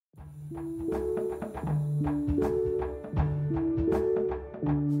Hello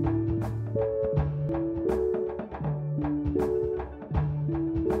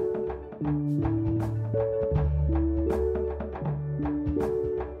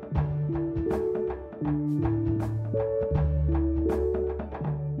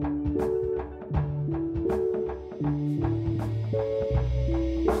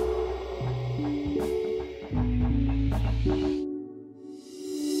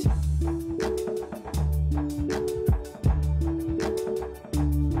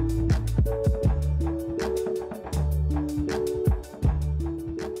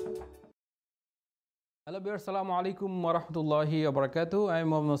বিয়ার, সালামু আলাইকুম ওরহমতুল্লাহি ওবরাকাতু। আমি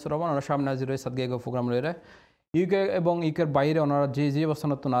মোহাম্মদ নসরুর রহমান। ওনার সামনে হাজির হয়ে সাদগাইয়া গফ প্রোগ্রাম লইরে ইউকে এবং ইউকের বাইরে ওনারা যে যে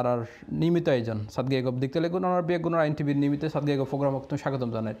অবস্থানত ওনার নিয়মিত আয়োজন সাদগাইয়া গফ দেখতে লাগুন ওনার বেগুন আইনটিভির নিয়মিত সাদগাইয়া গফ প্রোগ্রাম স্বাগতম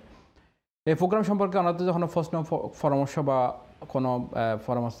জানাই। এই প্রোগ্রাম সম্পর্কে ওনাদের যখন প্রশ্ন পরামর্শ বা কোনো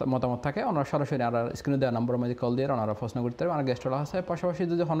মতামত থাকে ওনারা সরাসরি আর স্ক্রিনে দেওয়া নম্বরের মধ্যে কল দিয়ে ওনারা প্রশ্ন করতে পারবে। ওনার গেস্টরা আছে পাশাপাশি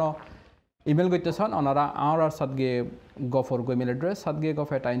যদি কোনো ইমেল করতে চান ওনারা আর সাদগে গফর ইমেল অ্যাড্রেস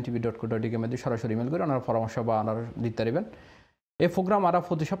sadgaegaf@intv.co.uk মধ্যে সরাসরি ইমেল করে ওনারা পরামর্শ বা ওনারা দিতে পারবেন। এই প্রোগ্রাম আর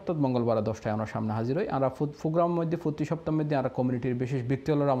প্রতি সপ্তাহ মঙ্গলবার 10টায় আমার সামনে হাজির হই। আর প্রোগ্রামের মধ্যে প্রতি সপ্তাহের মধ্যে আর কমিউনিটির বিশেষ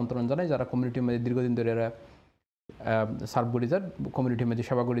ব্যক্তিগুলোর আমন্ত্রণ জানাই যারা কমিউনিটির মধ্যে দীর্ঘদিন ধরে সার্ভ করি যার কমিউনিটির মধ্যে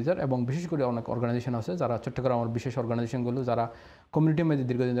সেবা করি যার এবং বিশেষ করে অনেক অর্গানাইজেশন আছে যারা চট্টগ্রামের বিশেষ অর্গানাইজেশনগুলো যারা কমিউনিটির মধ্যে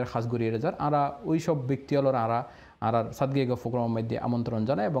দীর্ঘদিন ধরে খাস করিয়ে যার আর ওই সব ব্যক্তিগুলোর আর সাদগাইয়া গফ প্রোগ্রামের মধ্যে আমন্ত্রণ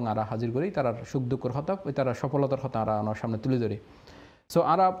জানায় এবং আর হাজির করি তারা সুখ দুঃখের কথা তারা সফলতার কথা আর আমার সামনে তুলে ধরি। সো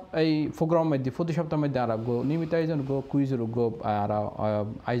আর এই প্রোগ্রামের মধ্যে প্রতি সপ্তাহের মধ্যে আর নিয়মিত আয়োজন কুইজের আর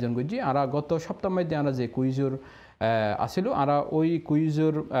আয়োজন করছি। আর গত সপ্তাহের মধ্যে আমরা যে কুইজের আসিল আর ওই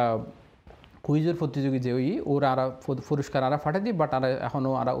কুইজের প্রতিযোগী যে ওর আর পুরস্কার আর ফাটাই দিই বাট আর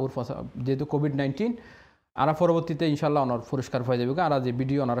এখনও আর ওর যেহেতু কোভিড-19 আর পরবর্তীতে ইনশাল্লাহ ওনার পুরস্কার পাই যাবে আর যে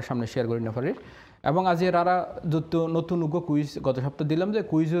ভিডিও ওনারা সামনে শেয়ার করে না পারি। এবং আজ এর আর নতুন কুইজ গত সপ্তাহে দিলাম যে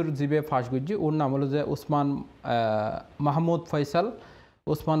কুইজের জিবে ফার্স্ট করছি ওর নাম হলো যে ওসমান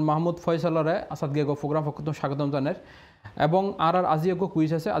মাহমুদ ফয়সালরে সাদগাইয়া গফ প্রোগ্রাম পক্ষ স্বাগতম জানাই। এবং আর আজি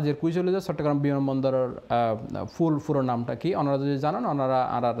কুইজ আছে আজের কুইজ হলো যে চট্টগ্রাম বিমানবন্দরের পুরো নামটা কি ওনারা যদি জানান ওনারা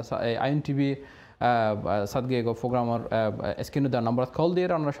আর আইএনটিভি সাদগাইয়া গফ প্রোগ্রামের স্ক্রিনে দেওয়ার নাম্বার কল দিয়ে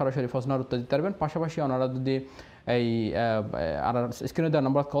ওনারা সরাসরি প্রশ্নের উত্তর দিতে পারবেন। পাশাপাশি ওনারা যদি এই আর স্ক্রিনে দেওয়ার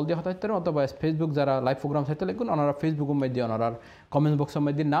নাম্বার কল দিয়ে হতে পারেন অথবা ফেসবুক যারা লাইভ প্রোগ্রাম চাইতে লিখুন ওনারা ফেসবুকের মধ্যে ওনারা কমেন্ট বক্সের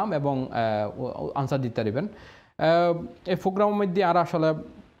মধ্যে নাম এবং আনসার দিতে পারবেন। এই প্রোগ্রামের মধ্যে আর আসলে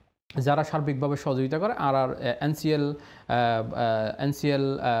যারা সার্বিকভাবে সহযোগিতা করে আর এনসিএল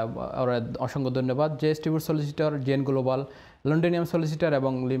ওরা অসংখ্য ধন্যবাদ। জেএসটিভির সলিসিটর জেন গ্লোবাল লন্ডনিয়াম সলিসিটর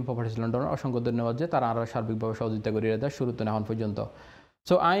এবং লিম প্রপার্টিস লন্ডনের অসংখ্য ধন্যবাদ যে তারা আর সার্বিকভাবে সহযোগিতা করিয়ে দেয় শুরুতে এখন পর্যন্ত।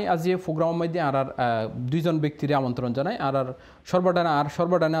 সো আজ এই প্রোগ্রামের মধ্যে আর দুইজন ব্যক্তির আমন্ত্রণ জানাই। আর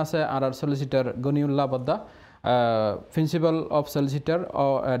সর্বডানে আছে আর solicitor গনিউল্লাহ বদ্দা, principal of solicitor O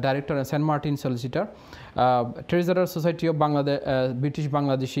director Saint Martin solicitor, treasurer society of Bangladesh British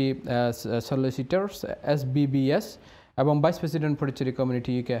Bangladeshi সলিসিটর্স SBBS এবং ভাইস প্রেসিডেন্ট পরিচয়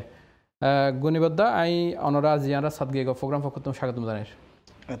community UK. গনিবদ্দা I অনরা Jiara সাদগাইয়া গফ programme পক্ষ স্বাগতম জানাই।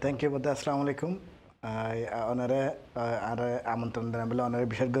 থ্যাংক ইউ বদ্দা, আসসালামু আলাইকুম। অনারে আর আমন্ত্রণ জানাবলে অনারে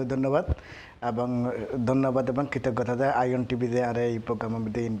বিশেষ করে ধন্যবাদ এবং কৃতজ্ঞতা INTV আর এই প্রোগ্রামের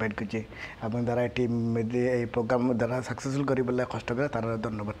মধ্যে ইনভাইট করছি এবং যারা এই টিম মধ্যে এই প্রোগ্রাম যারা সাকসেসফুল করি বলে কষ্ট করে তারা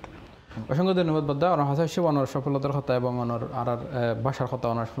ধন্যবাদ। অসংখ্য ধন্যবাদ বদ্দা ওনার হাসাইছে ওনার সফলতার কথা এবং ওনার আর ভাষার কথা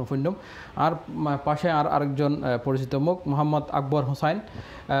ওনার সুফুন্ডম। আর পাশে আরেকজন পরিচিত মুখ মোহাম্মদ আকবর হোসাইন,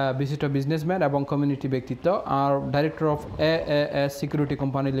 বিশিষ্ট বিজনেসম্যান এবং কমিউনিটি ব্যক্তিত্ব আর director of AAS security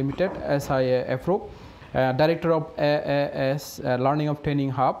company limited SIA approve, director of AAS learning of training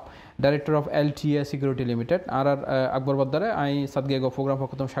hub, director of LTA security limited. আর আকবর বদ্দারে আমি সাদগাইয়া গফ প্রোগ্রাম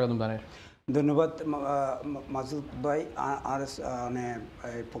পক্ষ স্বাগতম জানাই। ধন্যবাদ মাসুদ ভাই আর মানে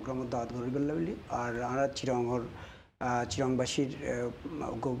এই প্রোগ্রামের দাওয়াত করিবেন বলি। আর আমরা চিরংবাসীর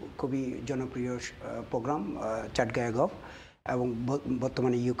খুবই জনপ্রিয় প্রোগ্রাম চাটগাইয়া গফ এবং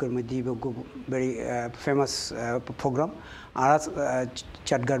বর্তমানে ইউকের মধ্যে ভেরি ফেমাস প্রোগ্রাম। আর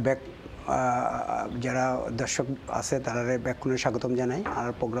চাটগার ব্যাক যারা দর্শক আছে তারা ব্যাক স্বাগতম জানাই আর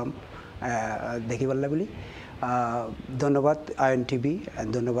প্রোগ্রাম দেখিবার বলি। ধন্যবাদ INTV,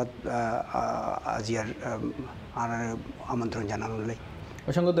 ধন্যবাদ আজিয়ার আর আমন্ত্রণ জানানোর।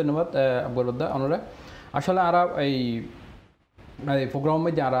 অসংখ্য ধন্যবাদ আকবরুদ্দা অনরা। আসলে আর এই প্রোগ্রামের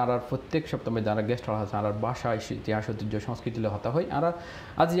মধ্যে আর প্রত্যেক সপ্তাহের মধ্যে আর গেস্ট আছে আর ভাষা ইতিহাস ঐতিহ্য সংস্কৃতি হতা হয়। আর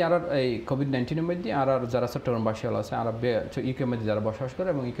আজ আর এই কোভিড-19 মধ্যে আর যারা চট্টগ্রামবাসী আছে আর ইউকের মধ্যে যারা বসবাস করে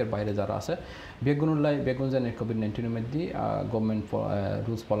এবং ইউকের বাইরে যারা আছে বেগুন যেন কোভিড-19 মধ্যে গভর্নমেন্ট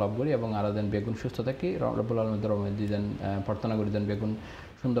রুলস ফলো আপ করি এবং আর যেন বেগুন সুস্থ থাকি রব্বুল আলামিনের দরবারে যেন প্রার্থনা করি যেন বেগুন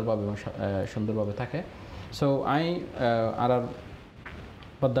সুন্দরভাবে থাকে সো আই আর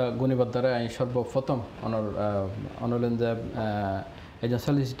বদ্দা গুণীবদ্দারে আই সর্বপ্রথম অনলেন যে একজন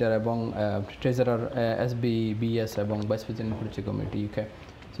সলিসিটার এবং ট্রেজারার SBBS এবং ভাইস প্রেসিডেন্ট পরিচয় কমিটি ইউকে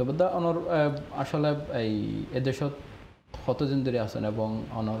সো বদ্দা অনর আসলে এই এদেশত কতদিন ধরে আছেন এবং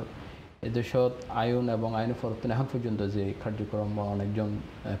অনর এদেশত আইন এবং আইন প্রবর্তন এখন পর্যন্ত যে কার্যক্রম বা অনেকজন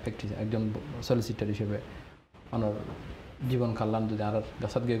একজন সলিসিটার হিসেবে অনর জীবন কাল্লান যদি আর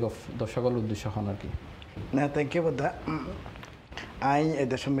সাদগাঁইয়া গফ দর্শকের উদ্দেশ্য হন আর কি না থ্যাংক ইউ বদ্দা আই এই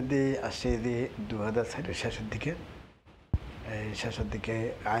দেশের মধ্যে আসছি 2004 শেষের দিকে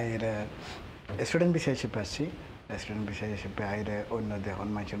আয়ের স্টুডেন্ট বিষয় হিসেবে আসছি স্টুডেন্ট বিষয় হিসেবে আয়ের অন্য দেহন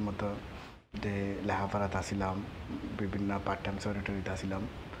মানুষের মতো যে লেখাপড়াতে আসিলাম বিভিন্ন পার্ট টাইম সরিটরিতে আসিলাম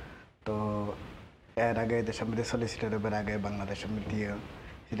তো এর আগে দেশের মধ্যে সলিসিটারের আগে বাংলাদেশের মধ্যে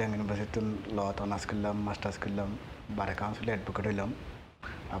চিটাং ইউনিভার্সিটি লত অনার্স করলাম মাস্টার্স করলাম বারে কাউন্সিলে অ্যাডভোকেট হইলাম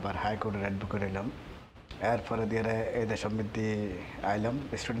আবার হাইকোর্টের অ্যাডভোকেট হইলাম এরপরে দিয়ে এই দেশের মধ্যে আইলাম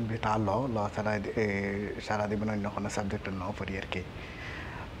স্টুডেন্ট ভিতরে ল ছাড়া সারা দিবেন অন্য কোনো সাবজেক্টের ন পড়ি আর কি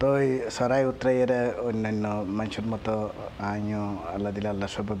তো এই সরাই উত্তরাই এর অন্যান্য মানুষের মতো আইও আল্লাহ দিলে আল্লাহ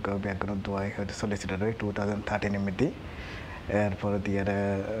সৌভাগ্য ব্যাকরণ দোয়াই হয়তো সলিসিটার ওই 2013 মধ্যে এরপরে দিয়ে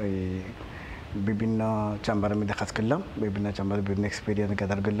ওই বিভিন্ন চেম্বারের মধ্যে কাজ করলাম বিভিন্ন চেম্বারে বিভিন্ন এক্সপিরিয়েন্স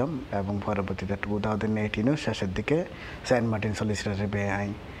গ্যাদার করলাম এবং পরবর্তীতে 2018 শেষের দিকে সেন্ট মার্টিন সলিসিটারে বে আই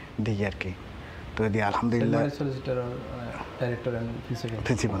দিই আর কি তো দিয়ে আলহামদুলিল্লাহ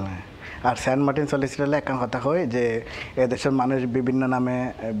প্রিন্সিপাল আর সেন্ট মার্টিন সলিসিটারে একটা কথা হয় যে এদেশের মানুষ বিভিন্ন নামে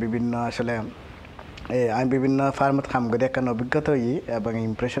বিভিন্ন আসলে আমি বিভিন্ন ফার্মত কাম করে একটা অভিজ্ঞতা হই এবং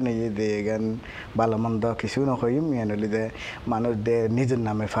ইমপ্রেশন হই যে এখান ভালো মন্দ কিছু নয় মেনলি যে মানুষদের নিজের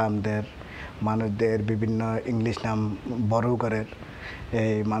নামে ফার্মদের মানুষদের বিভিন্ন ইংলিশ নাম বড় করে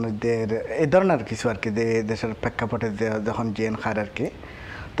এই মানুষদের এই ধরনের কিছু আর কি যে দেশের প্রেক্ষাপটে যখন জিএন খার আর কি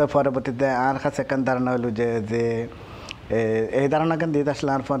তো পরবর্তীতে আর কাছে একটা ধারণা হলো যে এই ধারণা কেন দিয়ে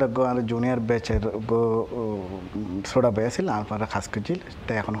আসলে আর পরে আর জুনিয়র ব্যাচের গো ছোটা বই আছিল আর পরে খাস করছিল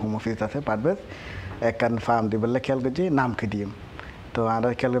তো এখন হোম অফিস আছে পারবে একখান ফার্ম দিয়ে বললে খেয়াল করছি নাম কি দিম তো আর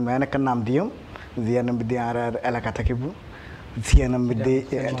খেয়াল করি মেন একখান নাম দিম জিয়ানোর মধ্যে আর এলাকা থাকিব জিয়ানোর মধ্যে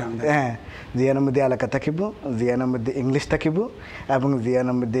জিয়ানোর মধ্যে এলাকা থাকিব জিয়ানোর মধ্যে ইংলিশ থাকিব এবং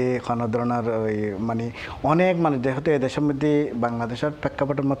জিয়ানোর মধ্যে কোনো ধরনের ওই মানে অনেক মানুষ যেহেতু এদেশের মধ্যে বাংলাদেশের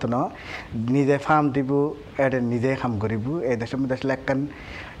প্রেক্ষাপটের মতো ন নিজে ফার্ম দিব এটা নিজে কাম করিব এই দেশের মধ্যে আসলে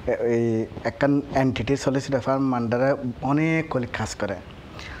একখান এন্টিটি সলিসিটার ফার্ম আন্ডারে অনেক কলিগ কাজ করে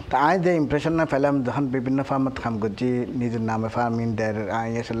তা আই যে ইমপ্রেশন না পেলাম যখন বিভিন্ন ফার্মত কাম করছি নিজের নামে ফার্মিং দেয় আই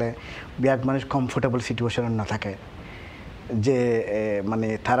আসলে বিয়াক মানুষ কমফোর্টেবল সিচুয়েশন না থাকে যে মানে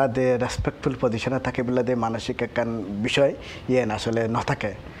তারা যে রেসপেক্টফুল পজিশনে থাকে বলে যে মানসিক একখান বিষয় ইয়েন আসলে না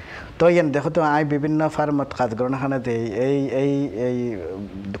থাকে তো ইয়েন দেখো তো আই বিভিন্ন ফার্মত কাজ করার খানে যে এই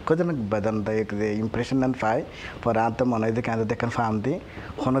দুঃখজনক বেদনদায়ক যে ইমপ্রেশন পায় পরে আর তো মনে হয় যে কেন দেখেন ফার্ম দিই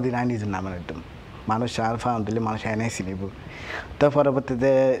কোনোদিন আই নিজের নামে একদম মানুষ আর ফার্ম দিলে মানুষ এনেই চিনিব তো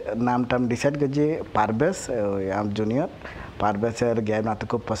পরবর্তীতে নাম টাম ডিসাইড করছি পারভেজ ওই জুনিয়র পারভেজের জ্ঞান নাতে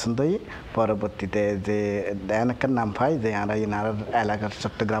খুব পছন্দ হই পরবর্তীতে যে দেন একটা নাম পাই যে আর ইনার এলাকার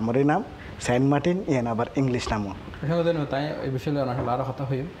চট্টগ্রামেরই নাম সেন্ট মার্টিন ইয়েন আবার ইংলিশ নামও তাই এই বিষয়ে আসলে আরও কথা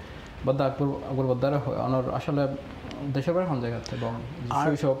হই বদ্দা আকবর বদ্দার অনর আসলে দেশের বাড়ি কোন জায়গাতে এবং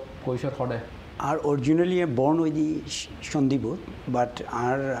শৈশব কৈশোর হডে আর অরিজিনালি বর্ন ওই দি Sandeep but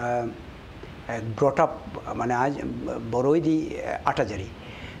R brought up মানে আজ বড়ই দি আটাজারি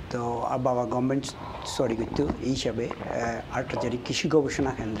তো আর বাবা গভর্নমেন্ট সরি করতো এই হিসাবে আটাজারি কৃষি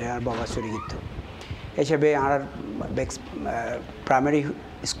গবেষণা কেন্দ্রে আর বাবা সরি করতো এই হিসাবে আর প্রাইমারি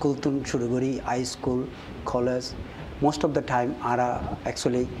স্কুল তো শুরু করি high school college most of the time R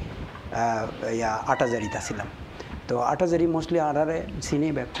actually আটাজারিতে ছিলাম তো আটাজারি মোস্টলি আরারে চিনি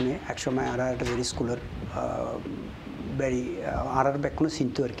ব্যাকুনে একসময় আর আটাজারি স্কুলের বেরি আর ব্যাকুনো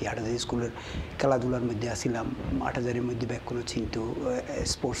চিনতো আর কি আটাজারি স্কুলের খেলাধুলার মধ্যে আসিলাম আটাজারির মধ্যে ব্যাকুনো চিনতো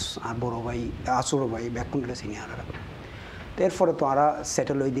স্পোর্টস আর বড় ভাই আসর ভাই ব্যাকুনটা চিনি আর তো এরপরে তো আরা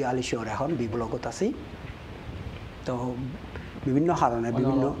সেটেল হয়ে দিয়ে আলি শহর এখন বিপ্লগত আছি তো বিভিন্ন কারণে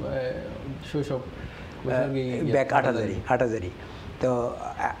বিভিন্ন শৈশব ব্যাক আটাজারি তো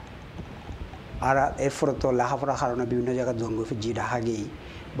আর এরপরে তো লেখাপড়ার কারণে বিভিন্ন জায়গায় জন্ম ফিরছি ঢাকা গিয়ে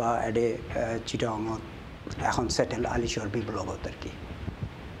বা এডে চিটাঙত এখন সেটেল আলিশর বিপ্লগত আর কি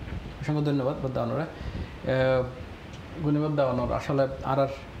অসংখ্য ধন্যবাদ বদ্দাওয়ানোরা গুণীবাদ দাওয়ানোর আসলে আর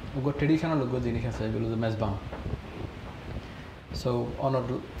ট্রেডিশনাল জিনিস আছে এগুলো যে মেজবান সো অনর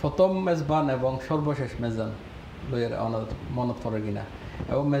প্রথম মেজবান এবং সর্বশেষ মেজবান লইয়ের অনর মনত পড়ে কিনা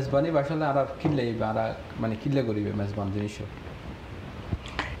এবং মেজবানি আসলে আর কিনলে আর মানে কিনলে করিবে মেজবান জিনিস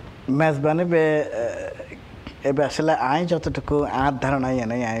মেজবানি এবার আসলে আই যতটুকু আর ধারণাই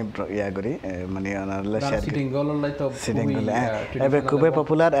নাই আই ইয়া করি মানে এবার খুবই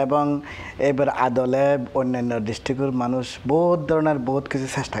পপুলার এবং এবার আদলে অন্যান্য ডিস্ট্রিক্টের মানুষ বহুত ধরনের বহুত কিছু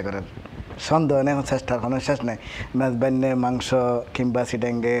চেষ্টা করেন সন্দেহ নেই এখন চেষ্টার কোনো শেষ নেই মেজবান্নে মাংস কিংবা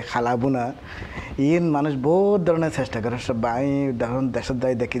সিটাঙ্গে খালা বুনা ইন মানুষ বহুত ধরনের চেষ্টা করে সব আমি দেখুন দেশের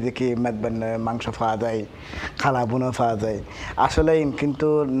যাই দেখি মেজবান্নে মাংস পাওয়া যায় খালা বুনা পাওয়া যায় আসলে ইন কিন্তু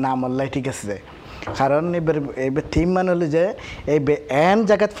নাম আল্লাহ ঠিক আছে কারণ এবার থিম মানে হলো যে এই এন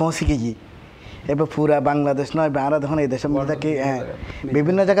জায়গাত পৌঁছে গিয়ে এবার পুরা বাংলাদেশ নয় আর যখন এই দেশের মধ্যে থাকি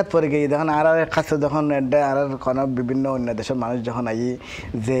বিভিন্ন জায়গাত পরে গিয়ে যখন আর কাছে যখন আর কোনো বিভিন্ন অন্য দেশের মানুষ যখন আই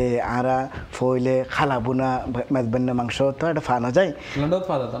যে আরা ফইলে খালা বুনা মেজবান্য মাংস তো এটা ফানো যায়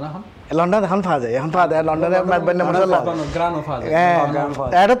লন্ডন এখন পাওয়া যায় লন্ডনে মেজবান্য মাংস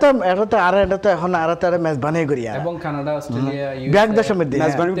এটা তো আর এটা তো এখন আর তো মেজবানি করি এবং কানাডা অস্ট্রেলিয়া ব্যাগ দেশের মধ্যে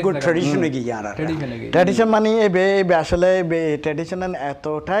ট্র্যাডিশনে গিয়ে আর ট্র্যাডিশন মানে আসলে ট্র্যাডিশনাল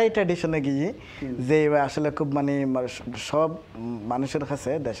এতটাই ট্র্যাডিশনে গিয়ে যে আসলে খুব মানে সব মানুষের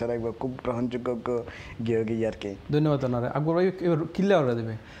কাছে দেশের একবার খুব গ্রহণযোগ্য গিয়ে আর কি ধন্যবাদ ওনারা আকবর ভাই কিল্লা ওরা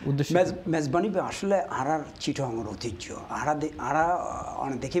দেবে উদ্দেশ্য মেজবানি আসলে আরার চিটংয়ের ঐতিহ্য আরা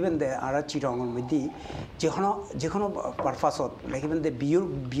অনেক দেখিবেন দে আরা চিটংয়ের মধ্যে যে কোনো পারপাসত দেখিবেন দে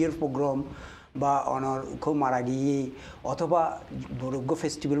বিয়ের প্রোগ্রাম বা অনর খুব মারা গিয়ে অথবা বরগ্য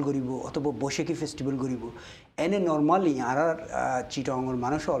ফেস্টিভ্যাল করিব অথবা বৈশাখী ফেস্টিভ্যাল করিব এনে নর্মালি আরার চিটংয়ের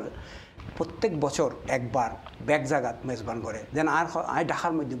মানুষ হল প্রত্যেক বছর একবার ব্যাক জায়গাত মেজবান করে যেন আর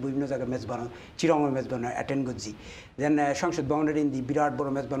ঢাকার মধ্যে বিভিন্ন জায়গায় মেজবান চিরঙের মেজবান অ্যাটেন্ড করছি যেন সংসদ ভবনের ইন্দি বিরাট বড়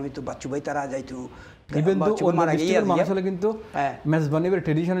মেজবান হইতো বাচ্চু ভাই তারা যাইতো কিন্তু মেজবানি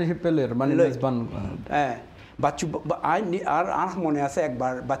ট্রেডিশনাল হিসেবে মানে মেজবান হ্যাঁ বাচ্চু আর মনে আছে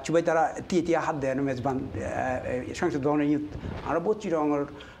একবার বাচ্চু ভাই তারা তিয়া হাত দেয় মেজবান সংসদ ভবনের ইউথ আরও বহু চিরঙের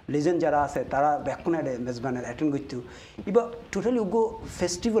লেজেন্ড যারা আছে তারা ব্যাকুন মেজবানের অ্যাটেন্ড করতো এবার টোটালি উগো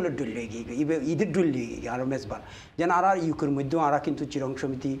ফেস্টিভ্যালের ডুল লেগে গিয়ে এবার ঈদের ডুল লেগে গিয়ে আরও মেজবান যেন আর ইউকের মধ্যেও আর কিন্তু চিরং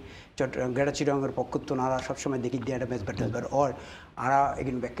সমিতি গেটা চিরঙের পক্ষত্ব আর সবসময় দেখি দিয়ে একটা মেজবান টেজবার ওর আর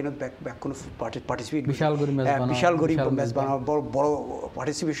এখানে ব্যাকুন পার্টিসিপেট বিশাল গরিব মেজবান বড়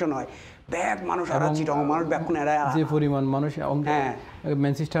পার্টিসিপেশন হয় ব্যাগ মানুষ আর চিরং মানুষ ব্যাকুন এরা যে পরিমাণ মানুষ হ্যাঁ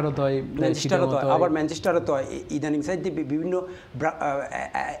ম্যানচেস্টারত হয় আবার ম্যানচেস্টারত হয় ইদানিং সাইড বিভিন্ন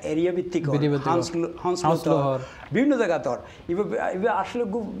এরিয়া ভিত্তিক বিভিন্ন জায়গা তোর আসলে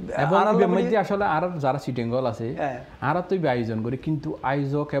আসলে আর যারা সিটিংগল আছে আর তো আয়োজন করে কিন্তু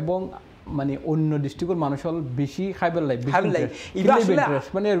আয়োজক এবং মানে অন্য ডিস্ট্রিক্টের মানুষ হল বেশি খাইবার লাইফ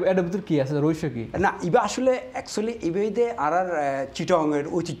মানে এর ভিতর কি আছে রহস্য কি না ইবা আসলে অ্যাকচুয়ালি ইবেতে আর চিটংয়ের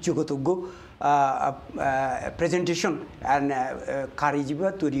ঐতিহ্যগত প্রেজেন্টেশন অ্যান্ড কারি যা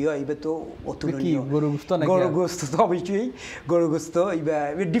তৈরি হয় এবার তো অতুলনীয় গরুগোস্ত তো অবশ্যই গরুগোস্ত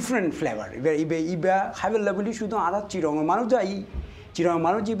এবার ডিফারেন্ট ফ্লেভার ইবা খাইবার লেভেলি শুধু আর চিরঙের মানুষ যাই চিরঙের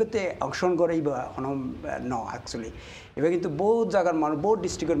মানুষ ইবাতে অংশগ্রহণ করে ইবা ন অ্যাকচুয়ালি এবার কিন্তু বহুত জায়গার মানুষ বহুত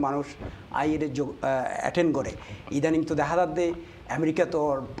ডিস্ট্রিক্টের মানুষ আইয়ের অ্যাটেন্ড করে ইদানিং তো দেখা যাচ্ছে আমেরিকা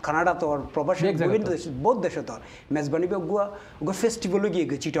তোর কানাডা তোর প্রবাসী বিভিন্ন দেশ বহুত দেশে তোর মেজবানি গুয়া ফেস্টিভ্যালও গিয়ে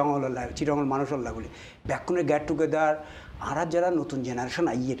চিটংয়ের মানুষ হল্লা বলে ব্যাকুনের গেট টুগেদার আর যারা নতুন জেনারেশন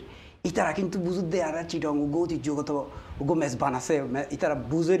আইয়ের ইতারা কিন্তু বুঝুর দেয় আর চিটং উগো ঐতিহ্যগত উগো মেজবান আছে ইতারা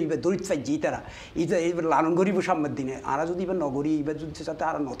বুঝের ইবে দরিত পাইছি ইতারা লালন গরিব সামনের দিনে আর যদি এবার নগরী এবার যদি সাথে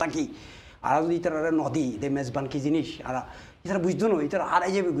আর নতাকি আর যদি ইতারা নদী দে মেজবান কি জিনিস আর ইতারা বুঝতো না ইতারা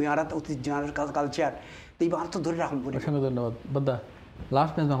আড়াই যাবে আর ঐতিহ্য আর কালচার তো এইবার তো ধরে রাখুন অসংখ্য ধন্যবাদ বদ্দা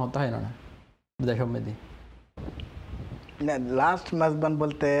লাস্ট মেজবান হতে হয় না দেশ মেদি লাস্ট মেজবান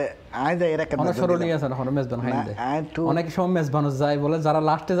বলতে আয় যায় এরা অনেক স্মরণীয় আছে না মেজবান হয় অনেক সময় মেজবান যায় বলে যারা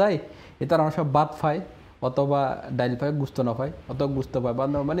লাস্টে যায় এটা অনেক সব বাদ পায় অথবা ডাইল পায় গুস্ত না পায় অথবা গুস্ত পায় বা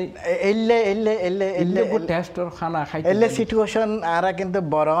মানে এলে টেস্টর খানা খাই এলে সিচুয়েশন আর কিন্তু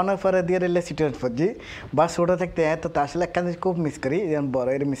বড় অনেক পরে দিয়ে এলে সিচুয়েশন পড়ছি বা ছোট থাকতে তো আসলে একটা খুব মিস করি বড়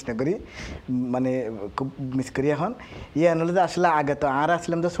এর মিস না করি মানে খুব মিস করি এখন হলে যে আসলে আগে তো আর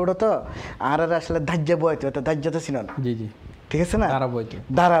আসলাম তো ছোট তো আর আসলে ধার্য বইতে তো ধার্য তো ছিল না জি জি ঠিক আছে না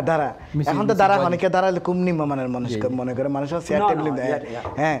দাঁড়া এখন তো দাঁড়া অনেকে দাঁড়ালে খুব নিম্নমানের মানুষকে মনে করে মানুষ চেয়ার টেবিল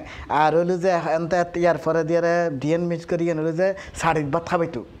হ্যাঁ আর হলো যে ইয়ার পরে দিয়ে ডিএন মিস করি হলো যে শাড়ির ভাত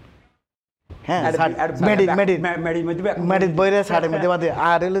খাবাইতো হ্যাঁ মেডিট বইরে শাড়ির মধ্যে বাদে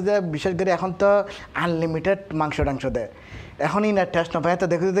আর হলো যে বিশেষ করে এখন তো আনলিমিটেড মাংস টাংস দেয় এখনই না টেস্ট না পায় তো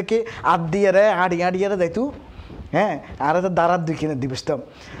দেখো দেখি আট দিয়ে রে আড়িয়ে যাইতো হ্যাঁ আর তো দাঁড়ার দুই কিনে দিবস তো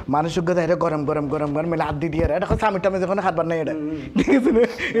মানুষ এটা গরম গরম গরম গরম মিলে হাত দিয়ে এটা স্বামী টামে যখন খাবার নাই এটা ঠিক আছে না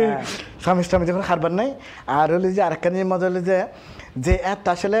স্বামী টামে যখন খাবার নাই আর হলো যে আরেকখান মজা হলো যে এত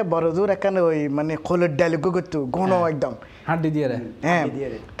আসলে বড় দূর এখানে ওই মানে খোলের ডাল করতো ঘন একদম হাড্ডি দিয়ে হ্যাঁ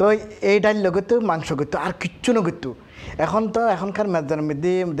তো এই ডাল করতো মাংস করতো আর কিচ্ছু না করতো এখন তো এখনকার মেজার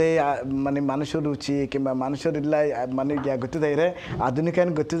মধ্যে মানে মানুষের রুচি কিংবা মানুষের মানে ইয়া করতে দেয় রে আধুনিকায়ন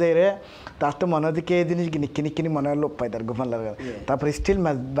করতে দেয় রে তার তো মনে হয় যে এই জিনিস কিনি কিনি মনে হয় লোপ পায় তার গোফান লাগে তারপরে স্টিল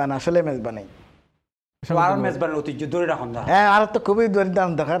মেজবান আসলে মেজবানাই হ্যাঁ আর তো খুবই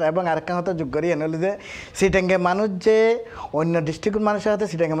দরকার এবং আরেকটা হয়তো যোগ করি এনে হলো যে সিটাঙ্গে মানুষ যে অন্য ডিস্ট্রিক্টের মানুষের হাতে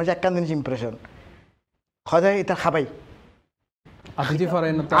সিটাঙ্গে মানুষ একটা জিনিস ইমপ্রেশন সদায় এটা খাবাই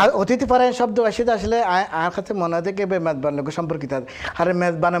অতিথি পরায়ণ শব্দ আসলে আর কাছে মনে হয় যে মেজবান লোক সম্পর্কিত আর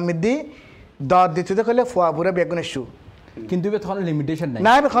মেজবানের মধ্যে দর দিতে হলে ফোয়া পুরা বেগুন ইস্যু কিন্তু তখন লিমিটেশন নাই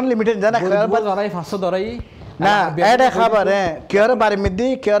না এখন লিমিটেশন জানা ধরাই 500 ধরাই না এটা খাবার হ্যাঁ কেয়ারে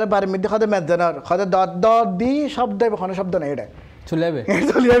বাড়ির মধ্যে খদে মেজানোর খদে দর দি শব্দ কোনো শব্দ নেই এটা চলে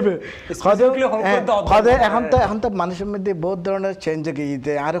যাবে এখন তো মানুষের মধ্যে বহুত ধরনের চেঞ্জ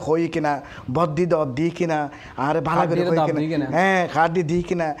গিয়ে আর হই কিনা বদ্দি দর দিই কিনা আর ভালো করে হই কিনা হ্যাঁ খাটি দিই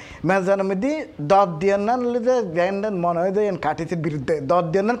কিনা মেজানোর মধ্যে দর দিয়ে না মনে হয় যে কাটিতির বিরুদ্ধে দর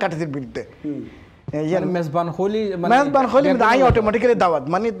দিয়ে না কাটিতির বিরুদ্ধে মেজবান হলি আই অটোমেটিক্যালি দাওয়াত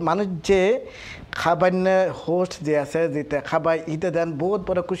মানে মানুষ যে খাবার হোস্ট যে আছে যেটা খাবার ইতে দেন বহুত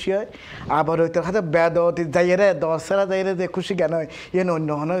বড় খুশি হয় আবার হয়তো খাতে বেদ যাইরে দশরা যাইরে যে খুশি জ্ঞান হয় ইয়ে অন্য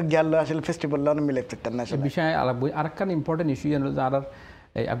হন গেল আসলে ফেস্টিভ্যাল মিলে থাকতেন না বিষয় আরেকখান ইম্পর্টেন্ট ইস্যু আর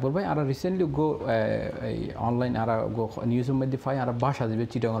এই আকবর ভাই আর রিসেন্টলি গো এই অনলাইন আর গো নিউজের মধ্যে পাই আর ভাষা দিবে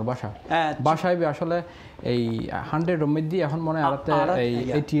চিটাঙ্গের ভাষায় আসলে এই 100 এর মধ্যে এখন মনে হয়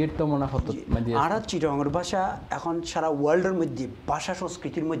এই 88 তো মনে হতো আর চিটাঙ্গের ভাষা এখন সারা ওয়ার্ল্ডের মধ্যে ভাষা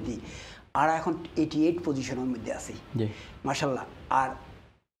সংস্কৃতির মধ্যে আর এখন 88 পজিশনের মধ্যে আছে মাশাআল্লাহ আর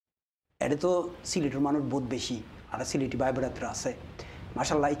এটা তো সিলেটের মানুষ বহুত বেশি আর সিলেটি ভাই বোনেরা আছে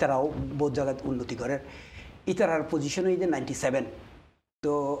মাশাআল্লাহ ইতারাও বহুত জায়গায় উন্নতি করে ইতারার পজিশন হইতে 97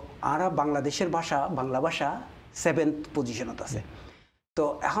 তো আরা বাংলাদেশের ভাষা বাংলা ভাষা 7th পজিশনত আছে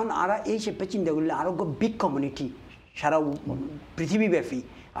তো এখন আরা এই হিসেবে চিন্তা করলে আরো বিগ কমিউনিটি সারা পৃথিবীব্যাপী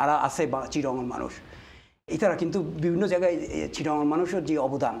আরা আছে বা চিরঙ্গের মানুষ এছাড়া কিন্তু বিভিন্ন জায়গায় চিরঙ্গের মানুষের যে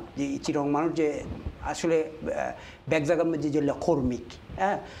অবদান যে চিরঙ্গ মানুষ যে আসলে ব্যাক জায়গার মধ্যে যে কর্মিক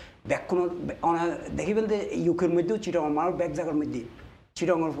হ্যাঁ ব্যাক কোনো দেখিবেন যে ইউকের মধ্যেও চিরঙ্গের মানুষ ব্যাক জায়গার মধ্যে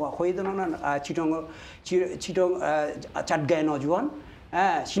চিরঙ্গের হয়ে দেন না চিটং চাটগাঁয় নজওয়ান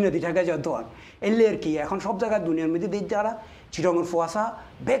হ্যাঁ সিনদি ঢাকায় জওয়ান এলে আর কি এখন সব জায়গায় দুনিয়ার মধ্যে দিয়ে যারা চিটংয়ের ফোয়াশা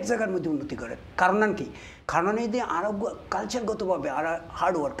ব্যাক জায়গার মধ্যে উন্নতি করে কারণ কি কারণ এই দিয়ে আরো কালচারগতভাবে আর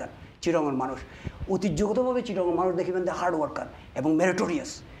হার্ড ওয়ার্কার চিটংয়ের মানুষ ঐতিহ্যগতভাবে চিটংয়ের মানুষ দেখিবেন যে হার্ড ওয়ার্কার এবং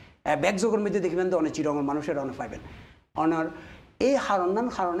মেরিটোরিয়াস ব্যাক জগের মধ্যে দেখিবেন যে অনেক চিটংয়ের মানুষের অনেক পাইবেন অনার এই হারণান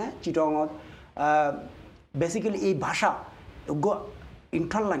কারণে চিটংয়ের বেসিক্যালি এই ভাষা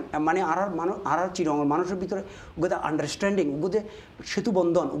ইন্টারলাইন মানে আর চিরঙ্গের মানুষের ভিতরে ওগুলো আন্ডারস্ট্যান্ডিং ওগুলো যে সেতু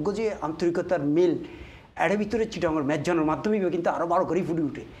বন্ধন ওগুলো যে আন্তরিকতার মিল এর ভিতরে চিরঙ্গের ম্যাচজনের মাধ্যমে কিন্তু আরও বড় করে ফুটে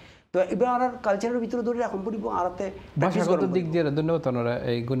উঠে তো এবার আর কালচারের ভিতরে ধরে এখন পরিব আরাতে ভাষাগত দিক দিয়ে ধন্যবাদ ওনারা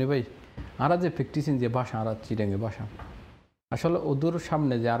এই গনি ভাই আরা যে প্র্যাকটিসিং যে ভাষা আর চিরঙ্গের ভাষা আসলে ওদের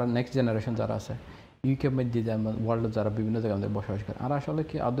সামনে যে আর নেক্সট জেনারেশন যারা আছে ইউকের মধ্যে ওয়ার্ল্ডে যারা বিভিন্ন জায়গায় আমাদের বসবাস করে আর আসলে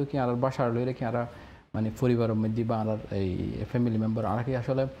কি আদৌ কি আর ভাষা লইলে কি আর মানে পরিবারের মধ্যে বা আর এই ফ্যামিলি মেম্বার আর কি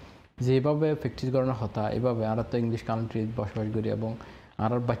আসলে যেভাবে প্র্যাকটিস করানো হতা এভাবে আর তো ইংলিশ কান্ট্রি বসবাস করি এবং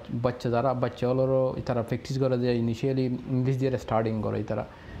আর বাচ্চা যারা বাচ্চা হলেরও তারা প্র্যাকটিস করে যে ইনিশিয়ালি ইংলিশ দিয়ে স্টার্টিং করে তারা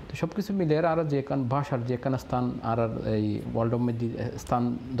তো সব কিছু মিলে আর যে কান ভাষার যে কান স্থান আর এই ওয়ার্ল্ডের মধ্যে স্থান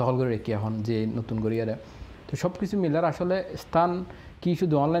দখল করে রেখে এখন যে নতুন করি আর তো সব কিছু মিলে আর আসলে স্থান কি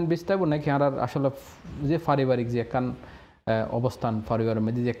শুধু অনলাইন বেচতে হবে নাকি আর আসলে যে পারিবারিক যে কান অবস্থান পরিবারের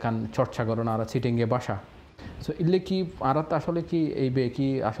মধ্যে যে কান চর্চা করেন আর চিটিংয়ে বাসা সো এলে কি আর আসলে কি এই বে কি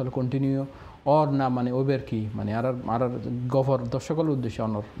আসলে কন্টিনিউ অর না মানে ওবের কি মানে আর গফর দর্শকের উদ্দেশ্যে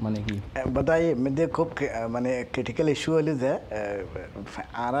অনর মানে কি বোধহয় মধ্যে খুব মানে ক্রিটিক্যাল ইস্যু হলো যে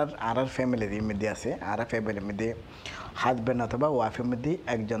আর ফ্যামিলির মধ্যে আছে আর ফ্যামিলির মধ্যে হাজব্যান্ড অথবা ওয়াইফের মধ্যে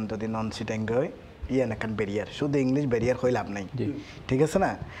একজন যদি নন সিটিং হয় এখান ব্যারিয়ার শুধু ইংলিশ ব্যারিয়ার হয়ে লাভ নাই ঠিক আছে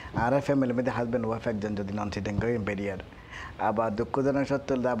না আর ফ্যামিলির মধ্যে হাজব্যান্ড ওয়াইফ একজন যদি নন সিটিং হয় ব্যারিয়ার আবার দুঃখজনক সত্য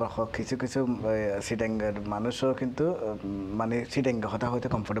আবার কিছু কিছু সিটিংয়ের মানুষও কিন্তু মানে সিটিংয়ে হতা হইতে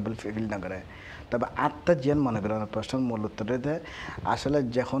কমফোর্টেবল ফিল না করে তবে আত্মার জীবন মনে করেন প্রশ্ন মূল উত্তরে যে আসলে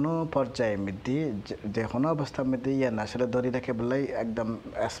যে কোনো পর্যায়ে মধ্যে যে কোনো অবস্থার মধ্যে আসলে ধরে রেখে বলে একদম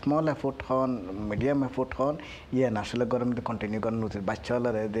স্মল এফোর্ট হন মিডিয়াম এফোর্ট হন আসলে গরম কন্টিনিউ করেন নতুন বাচ্চা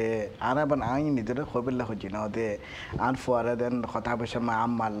হলে দে আর আবার আই নিজেরা খবিল্লা হচ্ছি না দে আর ফোয়ারে দেন কথা পয়সা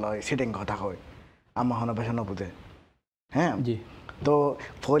আম মার লয় সিটিং কথা হয় আমার হন ভাষা নবুদে হ্যাঁ জি তো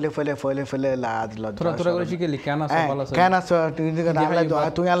ফলে লাজ থোড়া থোড়া করে শিখেলি কেন আছো ভালো আছো কেন আছো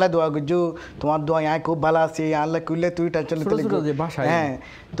তুই আল্লাহ দোয়া করছু তোমার দোয়া আমি খুব ভালো আছি আল্লাহ কইলে তুই টেনশন নিতে যে ভাষা হ্যাঁ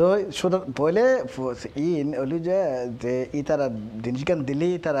তো শুধু পহলে ই ওলি যে ই তারা জিনিসখান দিলি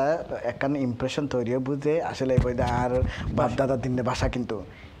তারা একখান ইমপ্রেশন তৈরি বুঝে আসলে বইদা আর বাপ দাদার দিনের ভাষা কিন্তু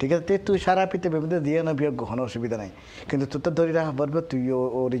ঠিক আছে তুই সারা পৃথিবীর দিয়ে না বিয়োগ কোনো অসুবিধা নাই কিন্তু তোর তো ধরে রাখা পারবে তুই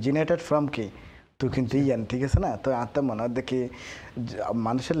অরিজিনেটেড ফ্রম কি তুই কিন্তু ইয়ান ঠিক আছে না তো আত্মা মনে হয় দেখি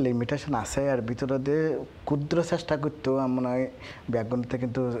মানুষের লিমিটেশন আছে আর ভিতরে দিয়ে ক্ষুদ্র চেষ্টা করতেও মনে হয় ব্যাকরণতে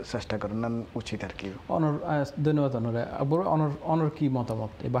কিন্তু চেষ্টা করানো উচিত আর কি অনর ধন্যবাদ অনরে অনর কি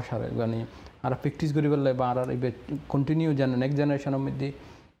মতামত এই ভাষার মানে আর প্র্যাকটিস করি বললে বা আর কন্টিনিউ যেন নেক্সট জেনারেশনের মধ্যে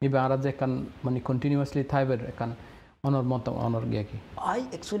এবার আর যে এখান মানে কন্টিনিউয়াসলি থাকবে এখান অনর মতামত অনর গিয়া কি আই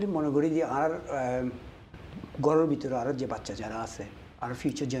অ্যাকচুয়ালি মনে করি যে আর ঘরের ভিতরে আরও যে বাচ্চা যারা আছে আর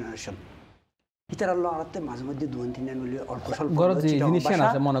ফিউচার জেনারেশন ইতার আল্লাহ আরাতে মাঝে মধ্যে দুই তিন হলে অল্প স্বল্প ঘর যে জিনিস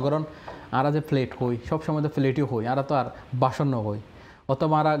আছে মনে করেন আর যে প্লেট হই সব সময় তো প্লেটই হই আর তো আর বাসন ন হই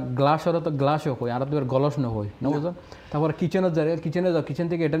অথবা আর গ্লাস আর তো গ্লাসও হই আর তো গলস ন হই না বুঝলেন তারপরে কিচেনের যাই কিচেনে যাও কিচেন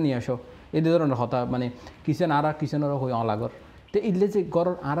থেকে এটা নিয়ে আসো এই ধরনের হতা মানে কিচেন আর কিচেনেরও হই অলাগর তো এগুলো যে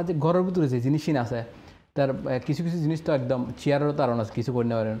ঘরের আর যে ঘরের ভিতরে যে জিনিসই আছে তার কিছু কিছু জিনিস তো একদম চেয়ারেরও তার না কিছু করে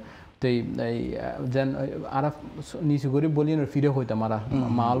নেওয়ার তো এই যেন আর নিচু করে বলি ফিরে হইতাম আর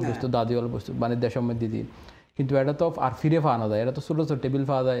মাল বস্তু দাদিওয়াল বস্তু মানে দেশের মধ্যে দিদি কিন্তু এটা তো আর ফিরে পাওয়া যায় এটা তো ছোটো ছোটো টেবিল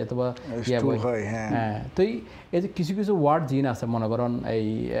পাওয়া যায় অথবা হ্যাঁ তো এই যে কিছু কিছু ওয়ার্ড জিন আছে মনে করেন এই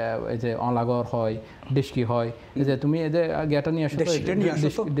যে অলাগর হয় ডেস্কি হয় এই যে তুমি এই যে গেটা নিয়ে আসো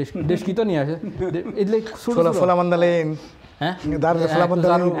ডেস্কি তো নিয়ে আসে এগুলো হ্যাঁ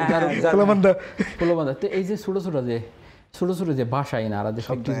তো এই যে ছোটো ছোটো যে ছোটো ছোটো যে ভাষাই না আর যে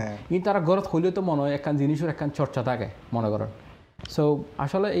সব কিন্তু তারা ঘরত হইলেও তো মনে হয় একখান জিনিসের একখান চর্চা থাকে মনে করেন সো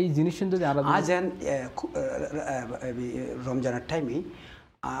আসলে এই জিনিস যদি আলাদা আজ রমজানের টাইমে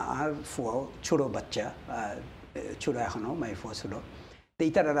আর ফুয়াও ছোটো বাচ্চা ছোটো এখনও মাই ফুয়া ছিল তো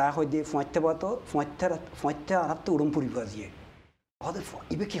এই তারা হয় দিয়ে ফোঁতে আর তো উড়ম পরিব দিয়ে হতে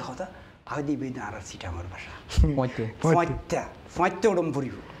ইবে কি হতা হয় দিয়ে আর সিটা আমার ভাষা ফোঁতে উড়ম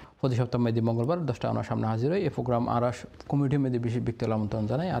পরিব প্রতি সপ্তাহ মেদি মঙ্গলবার 10টা আমার সামনে হাজির হয় এই প্রোগ্রাম আর কমিউনিটি মেদি বিশেষ ব্যক্তির আমন্ত্রণ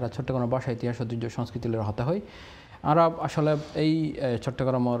জানাই আর চট্টগ্রাম ভাষা ইতিহাস ঐতিহ্য সংস্কৃতি লয়ের হতে হয় আর আসলে এই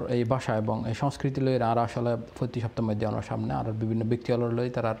চট্টগ্রামের এই ভাষা এবং এই সংস্কৃতি লয়ের আর আসলে প্রতি সপ্তাহ মেদি আমার সামনে আর বিভিন্ন ব্যক্তি লই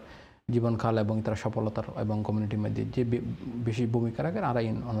তার জীবনকাল এবং তার সফলতার এবং কমিউনিটি মেদি যে বেশি ভূমিকা রাখে আর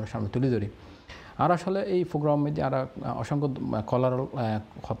ওনার সামনে তুলে ধরি আর আসলে এই প্রোগ্রাম মধ্যে আর অসংখ্য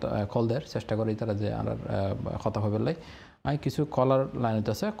কল দেওয়ার চেষ্টা করি তারা যে আর কথা হবে লাই আমি কিছু কলার লাইন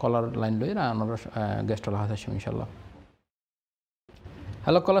আছে কলার লাইন লই না আমরা গেস্ট হল হাতে ইনশাল্লাহ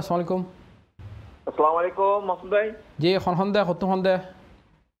হ্যালো কলার আসসালামু আলাইকুম আসসালামু আলাইকুম মাসুদ ভাই জি এখন দে কত হন দে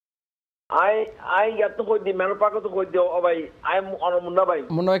আই গত কই দি মেনু পাকো তো কই দিও ও ভাই আই মুন্না ভাই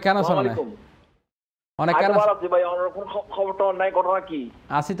কেন আছেন অনেক কেন আছি ভাই অনর কোন খবরটা নাই ঘটনা কি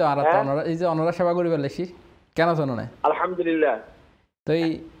আসি তো আর তো অনরা এই যে অনরা সেবা করি বলেছি কেন আছেন না আলহামদুলিল্লাহ তো এই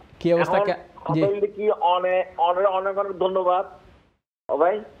কি অবস্থা জি কি অনেক অনেক ধন্যবাদ ও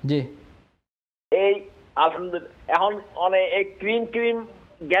ভাই জি এই আলহামদুলিল্লাহ এখন অনেক এই ক্রিম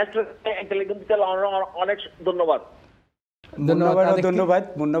গ্যাস ইন্টেলিজেন্স অনেক ধন্যবাদ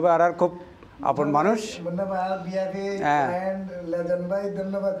ধন্যবাদ আর খুব আপন মানুষ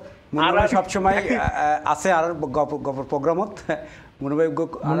ধন্যবাদ সবসময় আছে আর গল্প প্রোগ্রামত মনোভাই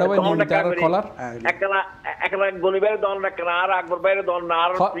কলার একলা গনিবের দল না আর আকবর ভাইয়ের দল না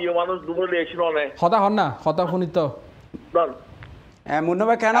আর প্রিয় মানুষ দুপুরে রিয়েকশন অনেক কথা হন না কথা শুনিত দল মুন্না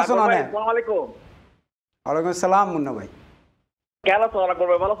ভাই কেন আছেন অনেক আসসালামু আলাইকুম ওয়ালাইকুম আসসালাম মুন্না ভাই কেন আছো আকবর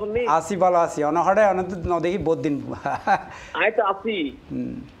ভাই ভালো শুননি আসি ভালো আছি অনহরে অনেক ন দেখি বহুত দিন আই তো আছি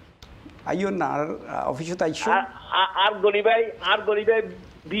আইও না আর অফিসে তো আইসো আর গনি ভাই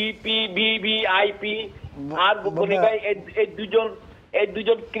ভিপি ভিভিআইপি আর গনি ভাই এই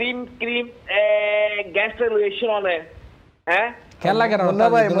দুজন ক্রিম গ্যাস রিলেশন অনেক হ্যাঁ কেন লাগে মুন্না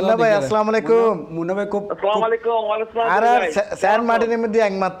ভাই আসসালামু আলাইকুম মুন্না ভাই খুব আসসালামু আলাইকুম ওয়ালাইকুম আর স্যার মার্টিনের মধ্যে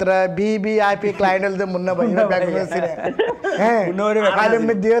একমাত্র বিভিআইপি ক্লায়েন্টল যে মুন্না ভাই না ব্যাকগ্রাউন্ড ছিল হ্যাঁ ফাইলের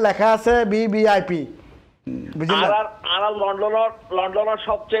মধ্যে লেখা আছে বিভিআইপি বুঝলেন আর লন্ডনের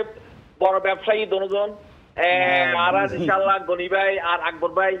সবচেয়ে বড় ব্যবসায়ী দুজন আর ইনশাআল্লাহ গনি ভাই আর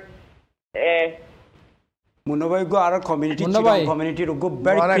আকবর ভাই মুন্না ভাই গো আর কমিউনিটির গো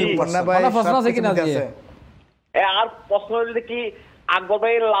ভেরি মুন্না ভাই প্রশ্ন আছে কিনা দিয়ে আর প্রশ্ন হইলে কি আকবর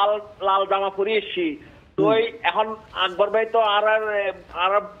ভাই লাল জামা পরে এসছি তো এখন আকবর ভাই তো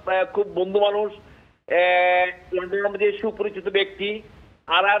আর খুব বন্ধু মানুষ লন্ডনের মধ্যে সুপরিচিত ব্যক্তি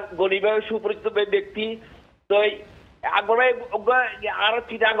আর গনি ভাই সুপরিচিত ব্যক্তি তো আকবর ভাই আর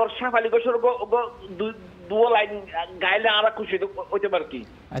চিটাগর সাফালি গোসর দুও লাইন গাইলে আর খুশি হইতে পার কি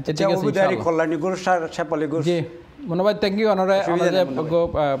আচ্ছা ঠিক আছে ইনশাআল্লাহ কল্যাণী গুরু সাফালি গুরু জি মনোবাদ thank you অনারে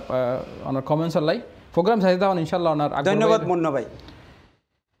honour comments Allah programme size দাও ইনশাআল্লাহ অনার ধন্যবাদ মুন্না ভাই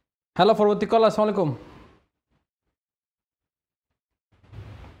হ্যালো পরবর্তী কল আসসালামু আলাইকুম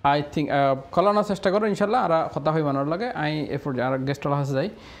আই থিঙ্ক কলানোর চেষ্টা করো ইনশাল্লাহ আর কথা হই মানোর লাগে আই এরপর আর গেস্টলা হাসে যাই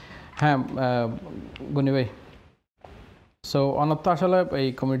হ্যাঁ গনি ভাই সো অনত তো আসলে এই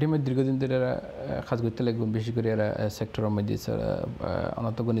কমিউনিটির মধ্যে দীর্ঘদিন ধরে কাজ করতে লাগবে বেশি করে এরা সেক্টরের মধ্যে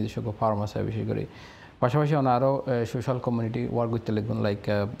অনত গণি দেশক ফার্ম আছে বেশি করে পাশাপাশি আরও সোশ্যাল কমিউনিটি ওয়ার্ক করতে লাগবেন like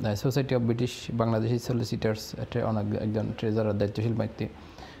society of British Bangladeshi solicitors এটা অনেক একজন ট্রেজারার দায়িত্বশীল ব্যক্তি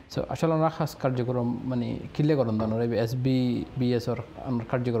সো আসলে ওনার খাস কার্যক্রম মানে কিলে করেন ওনার SBBS-র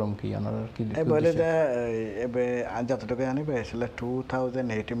কার্যক্রম কি ওনার কি বলে যে এবে যতটুকু জানিবে আসলে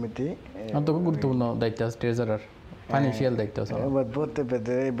 2008 মধ্যে অত গুরুত্বপূর্ণ দায়িত্ব আছে ট্রেজারার ফাইন্যান্সিয়াল দায়িত্ব আছে বহুত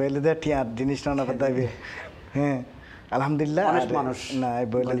বলে যে টিয়ার জিনিসটা না কথাইবে হ্যাঁ আলহামদুলিল্লাহ মানুষ না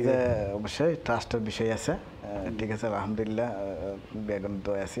বলে যে অবশ্যই ট্রাস্টের বিষয় আছে ঠিক আছে আলহামদুলিল্লাহ বেগুন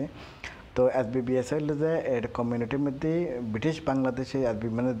তো আছে তো SBBS হইলো যে এর কমিউনিটির মধ্যে ব্রিটিশ বাংলাদেশে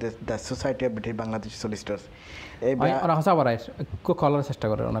মানে the society of British Bangladeshi solicitors এই ওরা হাসা বাড়ায় কলার চেষ্টা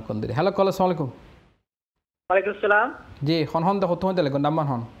করে অনেক কোন দিকে হ্যালো কলার আসসালামু আলাইকুম ওয়ালাইকুম আসসালাম জি হন দেখো তোমার দিলে নাম্বার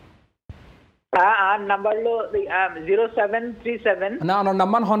হন আর নাম্বার হলো 0737 না ওনার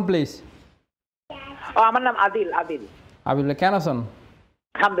নাম্বার হন প্লিজ ও আমার নাম আদিল আবিল কেন আছেন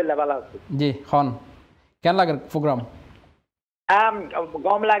আলহামদুলিল্লাহ ভালো আছি জি হন কেন লাগে প্রোগ্রাম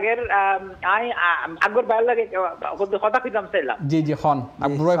গম লাগের আকবর ভাই লাগে কথা কইতাম চাইলাম জি জি হন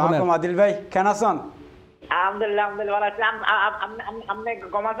আকবর ভাই ফোন আদিল ভাই কেন আছেন আলহামদুলিল্লাহ ভালো আছি আপনি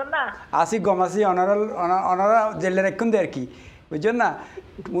গম আছেন না আসি গম আসি অনারা জেলের এখন আর কি বুঝছেন না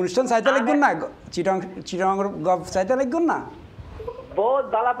অনুষ্ঠান চাইতে লাগবেন না চিটং গপ চাইতে লাগবেন না बहुत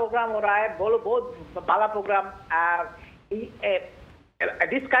bala program हो रहा है बहुत bala program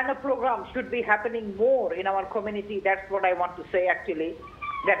this kind of program should be happening more in our community. That's what I want to say actually,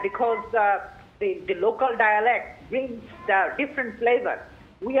 that because the local dialect brings the different flavor.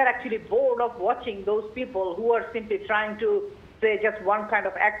 We are actually bored of watching those people who are simply trying to say just one kind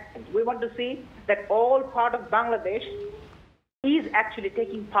of accent. We want to see that all part of Bangladesh is actually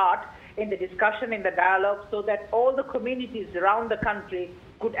taking part in the discussion, in the dialogue, so that all the communities around the country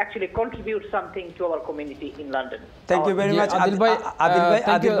could actually contribute something to our community in London. Thank you very much.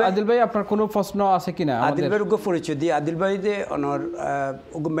 Adil bhai আপনার কোনো প্রশ্ন আছে কিনা আদিল ভাইয়ের উগ্র পরিচয় দি আদিল ভাই যে অনর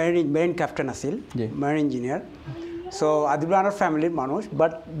মেরিন ক্যাপ্টেন আছিল মেরিন ইঞ্জিনিয়ার সো আদিল ভাই আমার ফ্যামিলির মানুষ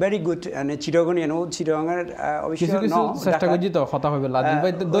বাট ভেরি গুড মানে চিটাগং এনো চিটাগংয়ের অবশ্যই কিছু চেষ্টা করছি তো কথা হবে আদিল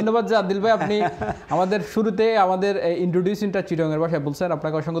ভাই ধন্যবাদ যে আদিল ভাই আপনি আমাদের শুরুতে আমাদের ইন্ট্রোডিউসিংটা চিটাগংয়ের ভাষায় বলছেন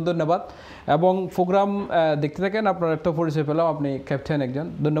আপনাকে অসংখ্য ধন্যবাদ এবং প্রোগ্রাম দেখতে থাকেন আপনার একটা পরিচয় পেলাম আপনি ক্যাপ্টেন একজন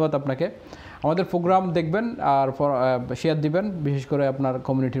ধন্যবাদ আপনাকে আমাদের প্রোগ্রাম দেখবেন আর শেয়ার দিবেন বিশেষ করে আপনার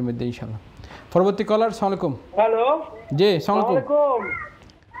কমিউনিটির মধ্যে ইনশাআল্লাহ পরবর্তী কলার আসসালামু আলাইকুম হ্যালো জি আসসালামু আলাইকুম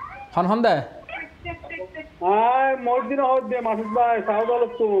হন দা মসজিদ হদ্দে মাসুদ ভাই সাউদ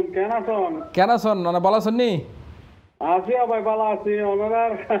আলাইকুম কেন আছেন না ভালো আছেন নি আছি ভাই ভালো আছি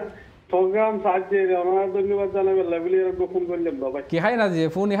ওনার প্রোগ্রাম সাজে ওনার ধন্যবাদ জানাবেন লেভেল এর ফোন করলাম ভাই কি হাই না যে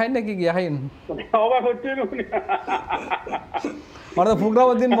ফোন হাই নাকি কি হাই অবাক হচ্ছে মানে প্রোগ্রাম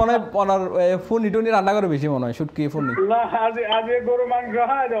দিন মনে ওনার ফোন ইটুনি রান্না করে বেশি মনে হয় শুটকি ফোন না আজ গরু মাংস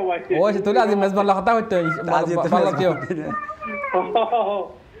খাওয়া যাও ভাই ও তোলে আজ মেজবান কথা হইতো ভালো কেউ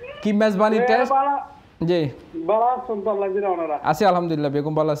কি মেজবানি টেস্ট জি ভালো আছেন তো লাগি ওনারা আছি আলহামদুলিল্লাহ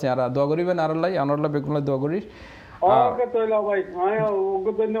বেগম ভালো আছে আর দোয়া করিবেন আর আল্লাহ আনারল্লাহ বেগম দোয়া করিস ওকে তোইলা ভাই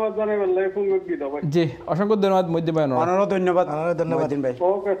ওকে ধন্যবাদ জানাবেন লাই ফোন করে দাও ভাই জি অসংখ্য ধন্যবাদ মধ্যে ভাই অনারও ধন্যবাদ ধন্যবাদ ভাই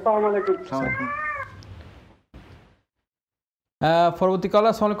ওকে আসসালামু আলাইকুম পরবর্তী কল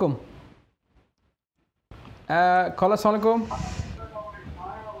আসসালামু আলাইকুম কল আসসালামু আলাইকুম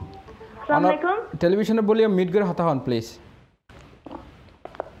আসসালামু আলাইকুম টেলিভিশনে বলিয়ে মিট করে হতা হন প্লিজ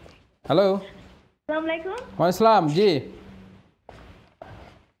হ্যালো আসসালামু আলাইকুম ওয়ালাইকুম আসসালাম জি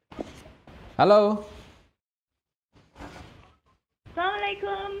হ্যালো আসসালামু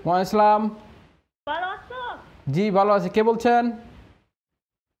আলাইকুম ওয়ালাইকুম আসসালাম ভালো আছো জি ভালো আছি কে বলছেন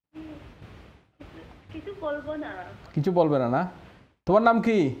কিছু বলবো না কিছু বলবে না না তোমার নাম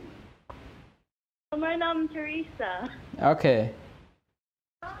কি আমার নাম তেরেসা ওকে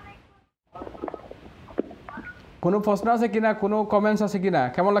কোনো প্রশ্ন আছে কিনা কোনো কমেন্টস আছে কিনা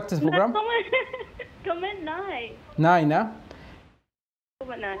কেমন লাগছে প্রোগ্রাম কমেন্ট নাই নাই না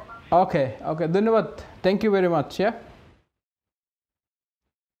কমেন্ট নাই ওকে ওকে ধন্যবাদ thank you very much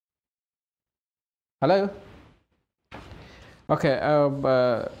hello okay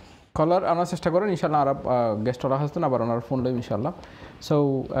কলার আনার চেষ্টা করেন ইনশাআল্লাহ আর গেস্ট ওরা হাসতেন আবার ওনার ফোন লইব ইনশাআল্লাহ so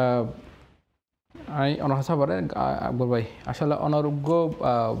I on Hasabare Akbar আসলে অনারোগ্য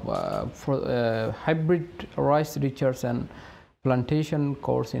hybrid rice research and plantation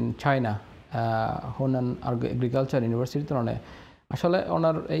course in China Honan Agriculture University তনে আসলে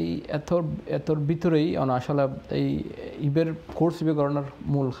ওনার এই এতর ভিতরেই ওনা আসলে এই ইবের কোর্স ইবে করানোর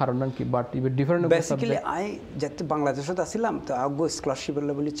মূল কারণ কি but eBay different basically I যেতে বাংলাদেশত আসিলাম তো আগো স্কলারশিপের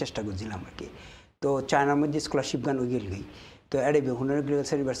লেভেলে চেষ্টা করছিলাম আর কি তো চায়নার মধ্যে স্কলারশিপ গান গেল গই তো এডে হুনার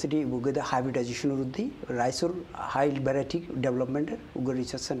এগ্রিকালচার ইউনিভার্সিটি উগেদে হাইব্রিডাইজেশনের উদ্দি রাইসর হাই ভ্যারাইটি ডেভেলপমেন্টের উগর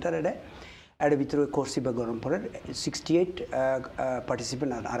রিসার্চ সেন্টার এডে ভিতরে কোর্স ইবা গরম পড়ে 68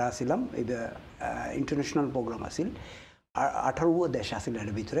 পার্টিসিপেন্ট আর আসিলাম এটা ইন্টারন্যাশনাল প্রোগ্রাম আসিল আর 18 দেশ আসিল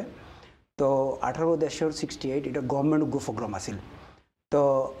এর ভিতরে তো 18 দেশের 68 এটা গভর্নমেন্ট গো প্রোগ্রাম আসিল তো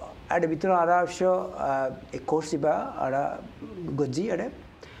এর ভিতরে আর এই কোর্স ইবা আর গজি এডে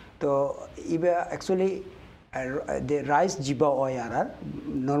তো ইবা actually the rice jiba oil are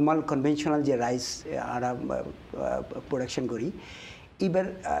normal conventional যে rice আর production করি এবার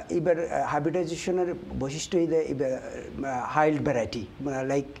hybridization-এর বৈশিষ্ট্য এবার high variety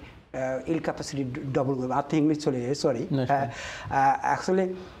like yield capacity double I think English sorry actually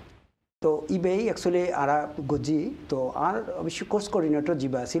তো ইবেই অ্যাকচুয়ালি আরা গজি তো আর অবশ্যই কোর্স কোঅর্ডিনেটর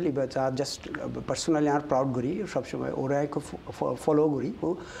জিবা আছিল ইবা জাস্ট পার্সোনালি আর প্রাউড করি সবসময় ওরা ফলো করি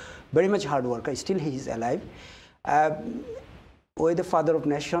very much hard worker still he is alive with the father of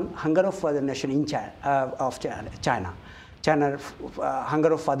nation hunger of father nation in China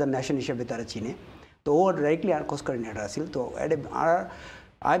hunger of father nation হিসেবে তারা চিনে তো ও ডাইরেক্টলি আর কোর্স কোঅর্ডিনেটর আছিল তো আর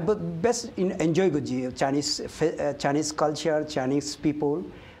I best enjoy গজি Chinese culture Chinese people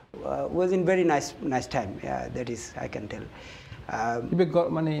was in very nice time yeah that is I can tell ইবে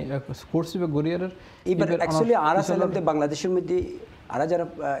মানে course ইবে গরিয়ার ইবে actually আরা সালামতে বাংলাদেশের মধ্যে আরা যারা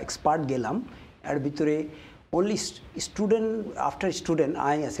এক্সপার্ট গেলাম এর ভিতরে only student after student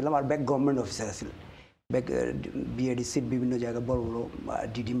I আসিলাম আর ব্যাক গভর্নমেন্ট অফিসার আসিল ব্যাক বিএডিসি বিভিন্ন জায়গা বড় বড়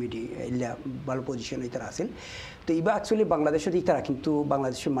ডিডিমিডি এলা ভালো পজিশন ইতারা আসিল তো ইবা অ্যাকচুয়ালি বাংলাদেশের ইতারা কিন্তু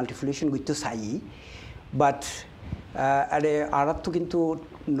বাংলাদেশের মাল্টিফিলিয়েশন গইতো চাই বাট আরে আরা তো কিন্তু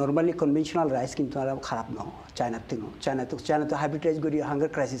নর্মালি কনভেনশনাল রাইস কিন্তু আর খারাপ ন চায়না তো হাইব্রিডাইজ করি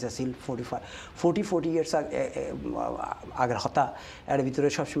হাঙ্গার ক্রাইসিস আছিল 40 ইয়ার্স আগের হতা এর ভিতরে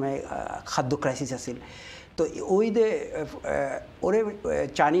সবসময় খাদ্য ক্রাইসিস আছিল তো ওই যে ওরে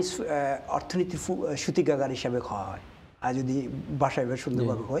চাইনিজ অর্থনীতির সুতিকাগার হিসাবে খাওয়া হয় আর যদি বাসায় বেশ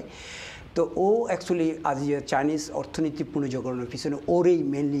সুন্দরভাবে হয় তো ও অ্যাকচুয়ালি আজ চাইনিজ অর্থনীতি পুনর্জাগরণের পিছনে ওরই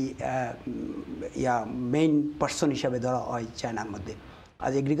মেইনলি মেইন পার্সন হিসাবে ধরা হয় চায়নার মধ্যে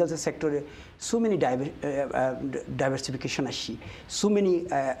আজ এগ্রিকালচার সেক্টরে সো মেনি ডাইভার্সিফিকেশন আসছি সো মেনি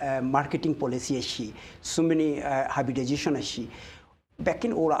মার্কেটিং পলিসি আসছি সো মেনি হাইব্রিডাইজেশন আসছি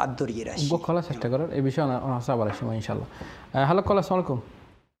ব্যাকিন ওরা আদরিয়ে আসছি খোলা চেষ্টা করার এই বিষয়ে আবার সময় ইনশাল্লাহ হ্যালো কলা আসসালামু আলাইকুম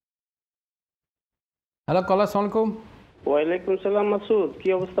হ্যালো কলা আসসালামু আলাইকুম ওয়ালাইকুম সালাম মাসুদ কি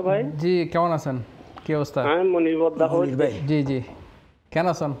অবস্থা ভাই জি কেমন আছেন কি অবস্থা আমি মনির বদ্দা ভাই জি জি কেন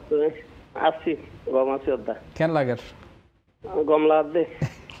আছেন আছি বাবা মাসুদদা কেন লাগের গমলা দে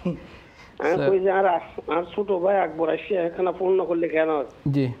আমি কই যে আর ছোট ভাই আকবর আসছে এখানে ফোন না করলে কেন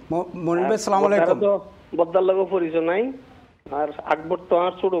জি মনির ভাই আসসালামু আলাইকুম তো বদ্দার লগে পরিচয় নাই আর আকবর তো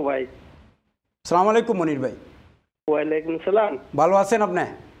আর ছোট ভাই আসসালামু আলাইকুম মনির ভাই ওয়ালাইকুম সালাম ভালো আছেন আপনি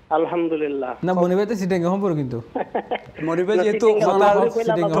আলহামদুলিল্লাহ না মনির ভাই তো সিটিং হম্বর কিন্তু মনির ভাই যেহেতু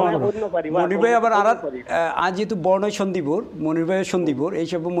মনির ভাই আবার আজ যেহেতু বর্ণ সন্দীপুর মনির ভাই সন্দীপুর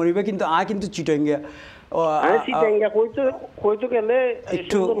এইসব মনির ভাই কিন্তু কিন্তু চিটাঙ্গা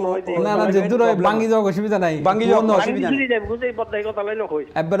বাঙ্গি যাওয়া অসুবিধা নাই বাঙ্গি যাওয়া অসুবিধা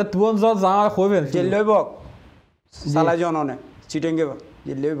একবারে তুয়ন যা হইবেন লইব সালা জননে চিটাঙ্গে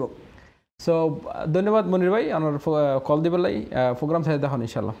লইব সো ধন্যবাদ মনির ভাই আমার কল দিবেলাই প্রোগ্রাম সাথে দেখুন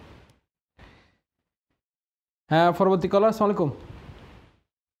ইনশাল্লাহ হ্যাঁ পরবর্তী কলার আসসালামু আলাইকুম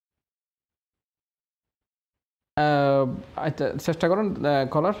চেষ্টা করুন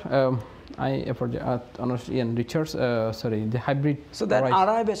কলার I honors in research sorry the hybrid so that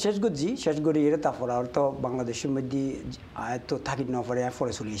আড়াই শেষ করি এর তারপর আর তো বাংলাদেশের মধ্যে তো থাকি না পরে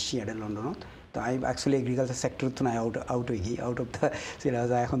ফরে চলে এসেছি এটা লন্ডনত তো আই অ্যাকচুয়ালি এগ্রিকালচার সেক্টর তো নাই আউট হয়ে গিয়ে আউট অফ দ্য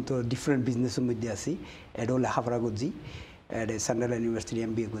সিলেবাস এখন তো ডিফারেন্ট বিজনেসের মধ্যে আছি এডও লেখাপড়া করছি এডে সেন্ট্রাল ইউনিভার্সিটি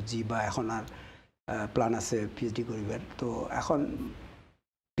MBA করছি বা এখন আর প্ল্যান আছে PhD করিবার তো এখন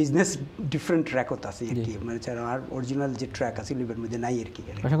বিজনেস ডিফারেন্ট ট্র্যাকত আছে আর কি মানে আর অরিজিনাল যে ট্র্যাক আছে লিভার মধ্যে নাই আর কি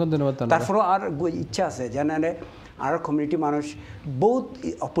তারপরে আর ইচ্ছা আছে জানালে আর কমিউনিটি মানুষ বহুত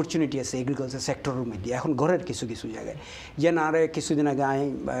অপরচুনিটি আছে এগ্রিকালচার সেক্টরের মধ্যে এখন ঘরের কিছু জায়গায় যেন আর কিছুদিন আগে আমি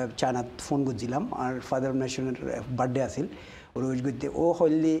চায়না ফোন করছিলাম আর ফাদার অফ নেশনের বার্থডে আসিল রোজ গইতে ও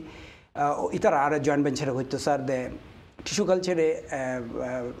হইলি ইতার আর জয়েন্ট ভেঞ্চারে হইতো স্যার দে টিস্যু কালচারে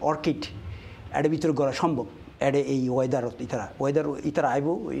অর্কিড এর ভিতরে গড়া সম্ভব এডে এই ওয়েদার ইতারা আইব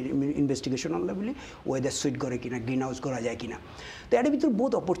ইনভেস্টিগেশন আনলে বলি ওয়েদার সুইট করে কিনা গ্রিন হাউস করা যায় কিনা তো এর ভিতরে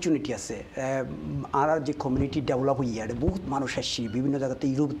বহুত অপরচুনিটি আছে আর যে কমিউনিটি ডেভেলপ হইয়া এটা বহুত মানুষ আসছি বিভিন্ন জায়গাতে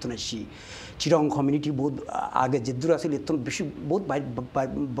ইউরোপ আসছি চিরং কমিউনিটি বহুত আগে যে দূর আসলে এত বেশি বহুত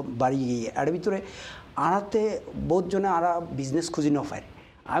বাড়ি গিয়ে এর ভিতরে আনাতে বহুত জনে আরা বিজনেস খুঁজি না পায়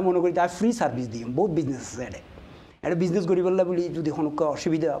আমি মনে করি ফ্রি সার্ভিস দিই বহুত বিজনেস আছে এটা বিজনেস করি বললে বলি যদি কোনো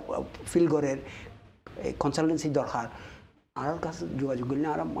অসুবিধা ফিল করে কনসালটেন্সি দরকার আর কাছে যোগাযোগ করলে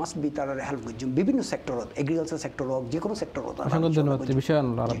আর মাস্ট বি তারা হেল্প করছি বিভিন্ন সেক্টরত এগ্রিকালচার সেক্টর হোক যে কোনো সেক্টরত ধন্যবাদ বিষয়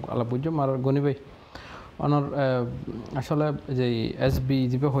আলাপ বুঝলাম আর গনি ভাই অনার আসলে যে এসবি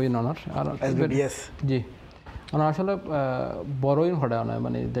জিপে হই অনার আর জি অনার আসলে বড়ই হড়ে অনায়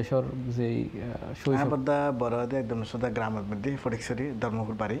মানে দেশের যে শৈশবদা বড়দে একদম সোজা গ্রামের মধ্যে ফটিকছড়ি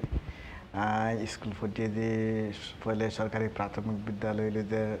ধর্মপুর বাড়ি স্কুল ফুটিয়ে যে পহলে সরকারি প্রাথমিক বিদ্যালয়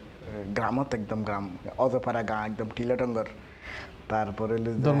যে গ্রামত একদম গ্রাম অজপাড়া গাঁ একদম টিলাডঙ্গর তারপরে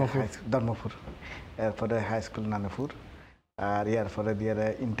ধর্মপুর এরপরে হাই স্কুল নানুপুর আর ইয়ার পরে দিয়ে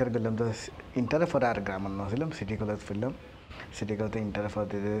ইন্টার গেলাম তো ইন্টারের পরে আর গ্রাম ছিলাম সিটি কলেজ পড়লাম সিটি কলেজে ইন্টারের পরে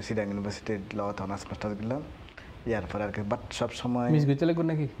দিয়ে সিডাং ইউনিভার্সিটির লত অনার্স মাস্টার্স গেলাম ইয়ার পরে আর কি বাট সব সময়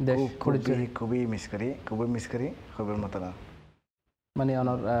নাকি খুবই মিস করি খুবই মতো না মানে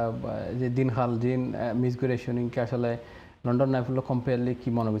আমার যে দিন হাল দিন মিস করে শুনিংকে আসলে লন্ডন না ফুল কম্পেয়ারলি কি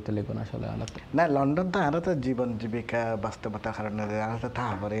মনে করতে লেগুন আসলে আলাদা না লন্ডন তো আরো তো জীবন জীবিকা বাস্তবতার কারণে আরো তো তা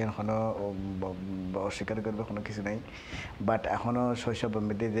পারে এখনো অস্বীকার করবে কোনো কিছু নাই বাট এখনো শৈশবের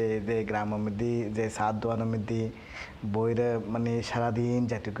মধ্যে যে গ্রামের মধ্যে যে সাত দোয়ানোর মধ্যে বইরে মানে সারাদিন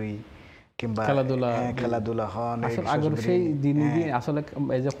যেটুকুই কিংবা খেলাধুলা হন আগের সেই দিন আসলে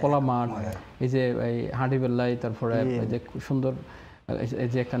এই যে খোলা মাঠ এই যে হাঁটি বেল্লাই তারপরে এই যে সুন্দর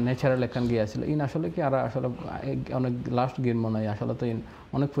যে একটা ন্যাচারাল একটা গিয়ে আসলে ইন আসলে কি আর আসলে অনেক লাস্ট গেম মনে হয় আসলে তো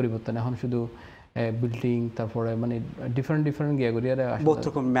অনেক পরিবর্তন এখন শুধু বিল্ডিং তারপরে মানে ডিফারেন্ট গিয়ে করি বহুত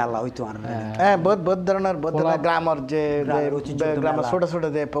রকম মেলা হইতো আর বহুত ধরনের গ্রামের যে গ্রামের ছোট ছোট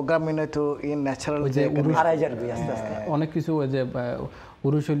যে প্রোগ্রামিং হইতো ইন ন্যাচারাল যে অনেক কিছু যে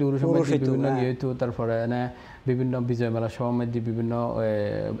উরুশলি বিভিন্ন গিয়ে হইতো তারপরে বিভিন্ন বিজয় মেলা সবার মধ্যে বিভিন্ন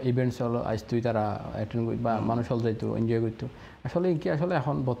ইভেন্টস হলো আসতো তারা অ্যাটেন্ড বা মানুষ হল যাইতো এনজয় করতো আসলে কি আসলে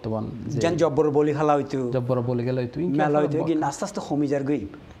এখন বর্তমান জব্বর বলি খেলা হইতো মেলা হইতো কিন্তু আস্তে আস্তে কমি যার গই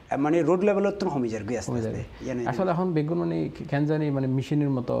মানে রোড লেভেলত তো কমি যার গই আসলে এখন বেগুন মানে কেন জানি মানে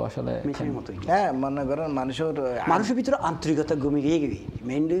মেশিনের মতো আসলে মনে করেন মানুষের ভিতরে আন্তরিকতা কমে গিয়ে গই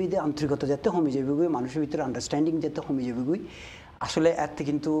মেইনলি আন্তরিকতা যাতে কমে যাবে গই মানুষের ভিতরে আন্ডারস্ট্যান্ডিং যাতে কমে যাবে গই আসলে এতে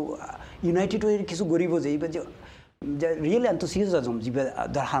কিন্তু ইউনাইটেড ওয়ের কিছু গরিব যে এইবার যে রিয়েল এনথুসিয়াজম যে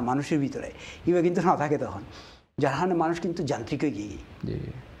যার মানুষের ভিতরে এবার কিন্তু না থাকে তখন যার হানে মানুষ কিন্তু যান্ত্রিক হয়ে গিয়ে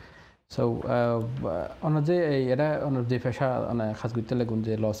সো ওনার যে এরা ওনার যে পেশা মানে খাস করতে লাগুন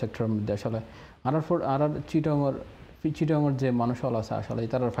যে ল সেক্টরের মধ্যে আসলে আর চিটংয়ের যে মানুষ হল আছে আসলে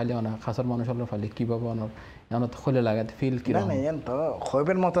তার ফাইলে অনেক খাসার মানুষ হল ফাইলে কীভাবে ওনার খোলে লাগে ফিল কি না তো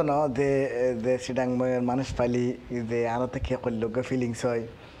হইবের মতো না যে চিটাংয়ের মানুষ ফাইলি যে আরো থেকে করলে ফিলিংস হয়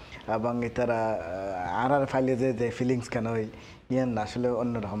এবং তারা আর ফাইলে যে ফিলিংস কেন হয় ইয়ান আসলে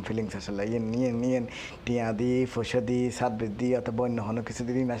অন্যরকম ফিলিংস আসলে ইয়েন টিয়া দি পয়সা দি সার্ভিস দি অথবা অন্য কোনো কিছু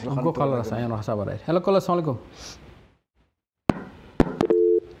দিন আসলে হ্যালো কল আসসালামু আলাইকুম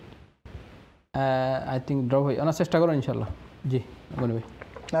আই থিঙ্ক ড্রপ হই অনার চেষ্টা করো ইনশাল্লাহ জি বলবে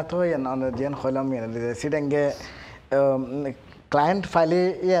না তো যেন হইলাম সিটাঙ্গে ক্লায়েন্ট ফাইলে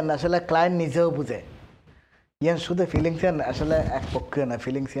ইয়ান আসলে ক্লায়েন্ট নিজেও বুঝে ইয়ান শুধু ফিলিংস ইয়ান আসলে এক পক্ষীয় না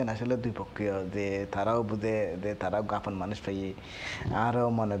ফিলিংস ইয়ান আসলে দুই পক্ষীয় যে তারাও বুঝে যে তারাও গাফন মানুষ পাই আরও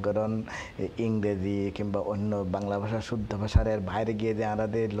মনে করেন ইংরেজি কিংবা অন্য বাংলা ভাষা শুদ্ধ ভাষার এর বাইরে গিয়ে যে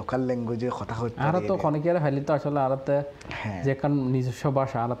আমাদের লোকাল ল্যাঙ্গুয়েজে কথা হচ্ছে আর তো অনেকে আর ফাইলি তো আসলে আরতে যে কারণ নিজস্ব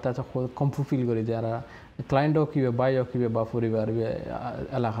ভাষা আরতে আছে কমফু ফিল করি যে আর ক্লায়েন্টও কিবে বাইও কিবে বা পরিবার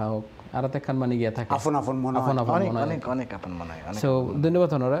এলাকা হোক আর তেখান মানে গিয়ে থাকে সো ধন্যবাদ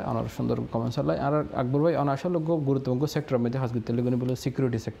ওনারা ওনার সুন্দর কমেন্টস হল আর আকবর ভাই ওনার আসলে গুরুত্বপূর্ণ সেক্টরের মধ্যে হাজ করতে লেগুনি বলে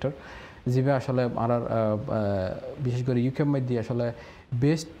সিকিউরিটি সেক্টর যেভাবে আসলে আর বিশেষ করে ইউকের মধ্যে আসলে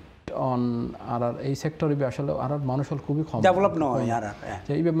বেস্ট অন আর এই সেক্টরে আসলে আর মানুষ হল খুবই কম ডেভেলপ নয় আর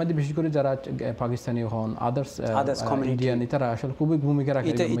এই মধ্যে বিশেষ করে যারা পাকিস্তানি হন আদার্স ইন্ডিয়ান তারা আসলে খুবই ভূমিকা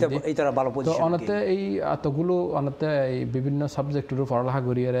রাখে তো অনাতে এই এতগুলো অনাতে এই বিভিন্ন সাবজেক্টের পড়ালেখা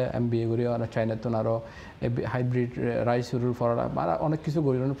করি আর MBA করি আর চাইনাতে আরও হাইব্রিড রাইস পড়ালেখা অনেক কিছু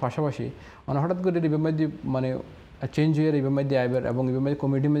করি পাশাপাশি হঠাৎ করে মধ্যে মানে চেঞ্জ হয়ে এবার মধ্যে আইবার এবং এবার মধ্যে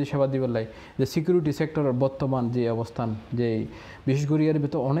কমিটির মধ্যে সেবা দিবার লাই যে সিকিউরিটি সেক্টরের বর্তমান যে অবস্থান যে বিশেষ করে এর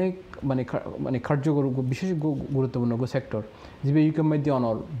ভিতর অনেক মানে কার্যকর বিশেষ গুরুত্বপূর্ণ সেক্টর যে ইউকের মধ্যে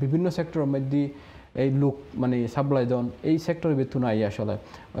অনর বিভিন্ন সেক্টরের মধ্যে এই লোক মানে সাপ্লাই দেন এই সেক্টরের ভিতর নাই আসলে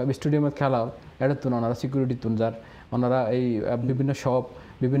স্টেডিয়ামে খেলা এটা তুন ওনারা সিকিউরিটি তুন যার ওনারা এই বিভিন্ন শপ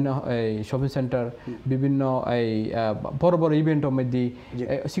বিভিন্ন এই শপিং সেন্টার বিভিন্ন এই বড় বড় ইভেন্টের মধ্যে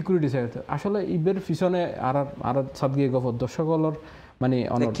সিকিউরিটি সেক্টর আসলে ইবের পিছনে আর সাদগাঁইয়া গফর দর্শকগুলোর মানে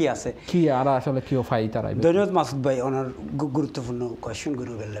কি আছে কি আর আসলে কি ফাই তারা ধন্যবাদ মাসুদ ভাই ওনার গুরুত্বপূর্ণ কোয়েশ্চন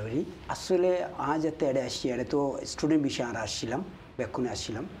গুরু বেল্লাবাড়ি আসলে আজ এতে এড়ে আসছি এড়ে তো স্টুডেন্ট বিষয়ে আর আসছিলাম ব্যাকুনে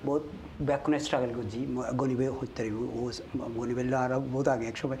আসছিলাম বহুত ব্যাকুনে স্ট্রাগল করছি গণিবে হইতে পারিব ও গণিবের আরও বহুত আগে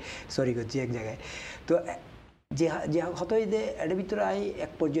এক সময় সরি করছি এক জায়গায় তো যে হতো যে এর ভিতরে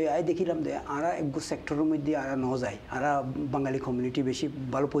এক পর্যায়ে দেখিলাম যে আরা এক সেক্টরের মধ্যে আরা ন যায় আরা বাঙালি কমিউনিটি বেশি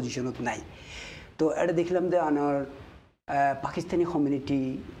ভালো পজিশনত নাই তো এটা দেখলাম যে আমার পাকিস্তানি কমিউনিটি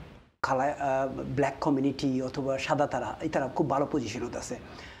খালা ব্ল্যাক কমিউনিটি অথবা সাদা তারা খুব ভালো পজিশনত আছে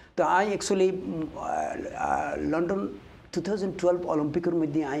তো অ্যাকচুয়ালি লন্ডন 2012 অলিম্পিকের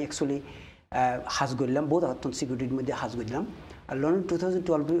মধ্যে অ্যাকচুয়ালি হাজ করলাম বহুত আত্ম সিকিউরিটির মধ্যে হাজ করলাম আর লন্ডন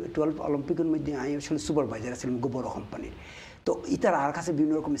 2012 অলিম্পিকের মধ্যে আসলে সুপারভাইজার ছিলাম বড় কোম্পানির তো ইতারা আর কাছে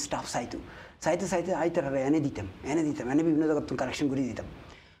বিভিন্ন রকম স্টাফ চাইতে তারা এনে দিতাম এনে বিভিন্ন জায়গায় কালেকশন করে দিতাম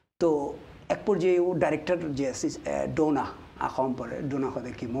তো এক পর্যায়ে ও ডাইরেক্টর যে ডোনা আকাম পরে ডোনা কথা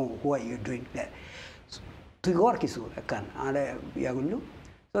কি মো হোয়াই ইউ ডুইং দ্যাট তুই গর কিছু কান আর ইয়া করলো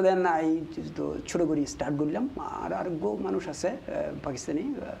তো দেন তো ছোটো করে স্টার্ট করলাম আর গো মানুষ আছে পাকিস্তানি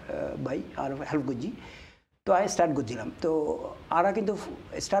ভাই আর হেল্প করছি তো স্টার্ট করছিলাম তো আরা কিন্তু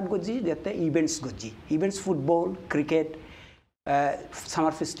স্টার্ট করছি যাতে events football cricket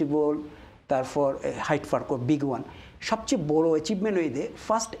summer festival তারপর হাইট পার্ক বিগ ওয়ান সবচেয়ে বড় অ্যাচিভমেন্ট হয়ে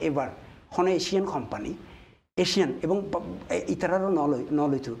ফার্স্ট এভার হন এশিয়ান কোম্পানি এশিয়ান এবং ইতারারও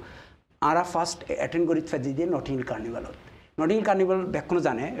নলইতো আরা ফার্স্ট অ্যাটেন্ড করি ফেজি দিয়ে নটিং কার্নিভাল ব্যাকুনো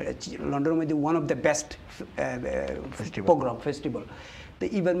জানে লন্ডনের মধ্যে one of the best programme festival তো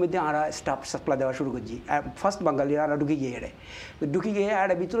ইভের মধ্যে আরা স্টাফ সাপ্লাই দেওয়া শুরু করছি ফার্স্ট বাঙালিরা আরা ঢুকে গিয়ে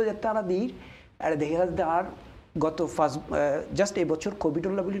এড়ে ভিতরে যেতে আরা দিই এড়ে দেখে যাচ্ছে আর গত ফার্স্ট জাস্ট এই বছর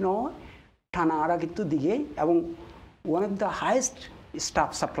কোভিডল্লা বলি নয় টানা আরা কিন্তু দিকে এবং one of the highest staff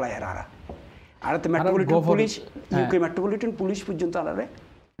supplier আর তো metropolitan police UK metropolitan police পর্যন্ত আলারে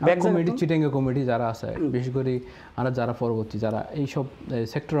কমিটি চিটাঙ্গা কমিটি যারা আছে বিশেষ করে আর যারা পরবর্তী যারা এইসব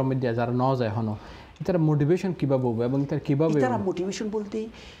সেক্টরের মধ্যে যারা ন যায় হনো তারা মোটিভেশন কীভাবে হবে এবং তার কীভাবে তারা মোটিভেশন বলতে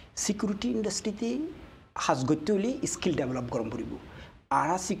সিকিউরিটি ইন্ডাস্ট্রিতে হাজ করতে হলে স্কিল ডেভেলপ করম পড়ব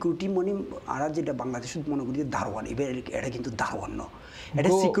আরা সিকিউরিটি মনে আরা যেটা বাংলাদেশের মনে করি দারোয়ান এবার এটা কিন্তু দারোয়ান ন এটা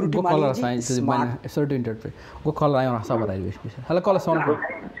সিকিউরিটি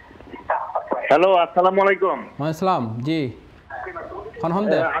হ্যালো আসসালামু আলাইকুম আসসালাম জি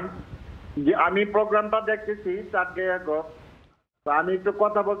আমি প্রোগ্রামটা দেখতেছি চাটগাঁইয়া গফ তো আমি একটু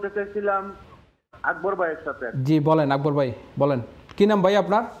কথা বলতে চাইছিলাম আকবর ভাইয়ের সাথে জি বলেন আকবর ভাই বলেন কি নাম ভাই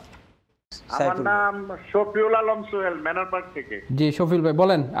আপনার আমার নাম শফিউল আলম সোহেল ম্যানর পার্ক থেকে জি শফিউল ভাই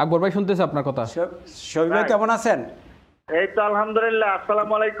বলেন আকবর ভাই শুনতেছে আপনার কথা শফিউল ভাই কেমন আছেন এই তো আলহামদুলিল্লাহ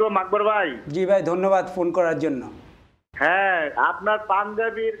আসসালামু আলাইকুম আকবর ভাই জি ভাই ধন্যবাদ ফোন করার জন্য হ্যাঁ আপনার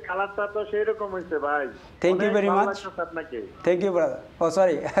পাঞ্জাবির কালারটা তো সেই রকম হইছে ভাই থ্যাংক ইউ ভেরি মাচ আপনাকে thank you brother O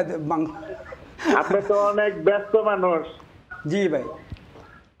sorry আপনি তো অনেক ব্যস্ত মানুষ জি ভাই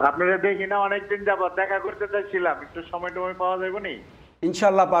আপনারা দেখি না অনেকদিন যাবত দেখা করতে চাইছিলাম একটু সময় পাওয়া যাবে নি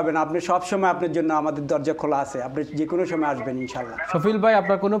ইনশাআল্লাহ পাবেন আপনি সব সময় আপনার জন্য আমাদের দরজা খোলা আছে আপনি যে কোনো সময় আসবেন ইনশাআল্লাহ শফিল ভাই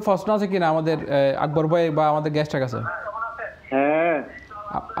আপনার কোনো প্রশ্ন আছে কিনা আমাদের আকবর ভাই বা আমাদের গেস্টের কাছে হ্যাঁ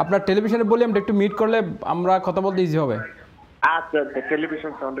আপনার টেলিভিশনে বলি আমরা একটু মিট করলে আমরা কথা বলতে ইজি হবে আচ্ছা আচ্ছা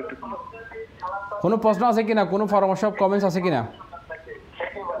টেলিভিশন সাউন্ড একটু কোনো প্রশ্ন আছে কিনা কোনো পরামর্শ কমেন্টস আছে কিনা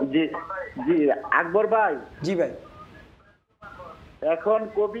জি জি আকবর ভাই জি ভাই এখন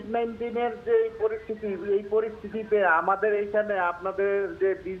কোভিড-19 এর যে পরিস্থিতি এই পরিস্থিতিতে আমাদের এইখানে আপনাদের যে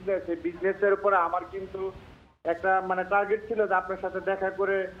বিজনেস এই বিজনেসের উপরে আমার কিন্তু একটা মানে টার্গেট ছিল যে আপনার সাথে দেখা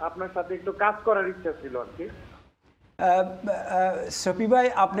করে আপনার সাথে একটু কাজ করার ইচ্ছা ছিল আর কি শফি ভাই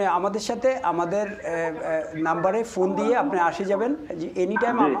আপনি আমাদের সাথে আমাদের নাম্বারে ফোন দিয়ে আপনি আসে যাবেন এনি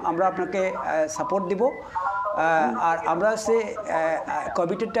টাইম আমরা আপনাকে সাপোর্ট দিব আর আমরা সে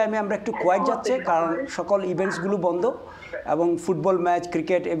কোভিডের টাইমে আমরা একটু কোয়াইট যাচ্ছে কারণ সকল ইভেন্টসগুলো বন্ধ এবং ফুটবল ম্যাচ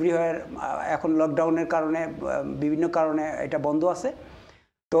ক্রিকেট এভরিওয়্যার এখন লকডাউনের কারণে বিভিন্ন কারণে এটা বন্ধ আছে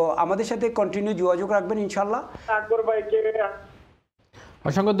তো আমাদের সাথে কন্টিনিউ যোগাযোগ রাখবেন ইনশাল্লাহ আকবর ভাইকে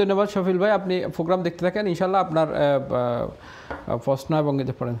অসংখ্য ধন্যবাদ শফিল ভাই আপনি প্রোগ্রাম দেখতে থাকেন ইনশাল্লাহ আপনার প্রশ্ন এবং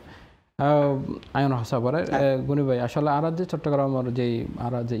যেতে পারেন আয়ন হাসাবারে গুনি ভাই আসলে আর যে চট্টগ্রামের যে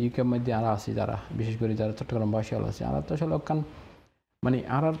আর যে ইউকে মধ্যে আর আছে যারা বিশেষ করে যারা চট্টগ্রাম বাসিয়াল আছে আর তো আসলে কান মানে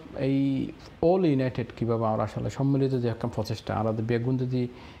আর এই অল ইউনাইটেড কীভাবে আমরা আসলে সম্মিলিত যে একটা প্রচেষ্টা আর বেগুন যদি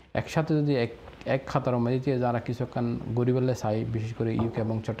একসাথে যদি এক খাতার মধ্যে যারা কিছু কান গরিবেলে চাই বিশেষ করে ইউকে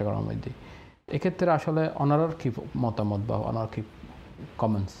এবং চট্টগ্রামের মধ্যে এক্ষেত্রে আসলে অনারার কি মতামত বা অনার কি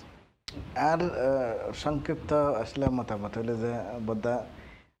কমেন্টস আর সংক্ষিপ্ত আসলে মতামত হলো যে বোধা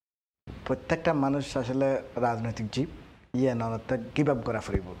প্রত্যেকটা মানুষ আসলে রাজনৈতিক জীব অনর্থ গিভ আপ করা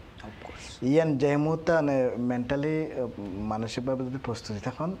ফুরিব যে মুহূর্তে মেন্টালি মানসিকভাবে যদি প্রস্তুতি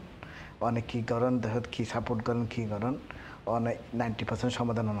থাকুন অনেক কী করেন দেহত কী সাপোর্ট করেন কী করেন অনেক 90%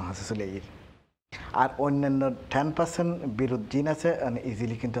 সমাধান হাসে চলে আর অন্যান্য 10% বিরোধ জিন আছে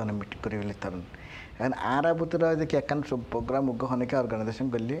ইজিলি কিন্তু অনেক মিট করে ফেলে থাকুন এখন আর বুতরা যে কি একখান প্রোগ্রাম অনেকে অর্গানাইজেশন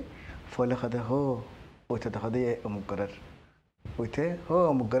করলে ফলে খাদে হো ওইতে দেখা দিয়ে অমুক করার ওইতে হো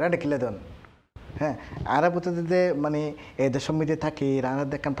অমুক করা ডেকিলে দেন হ্যাঁ আর বুততে মানে এদের সমিতি থাকি রানার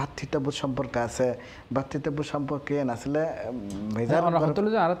দেখান ভ্রাতৃত্ববোধ সম্পর্ক আছে ভ্রাতৃত্ববোধ সম্পর্কে আসলে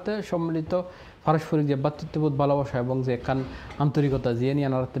আরাতে সম্মিলিত পারস্পরিক যে ভ্রাতৃত্ববোধ ভালোবাসা এবং যে একখান আন্তরিকতা যে নিয়ে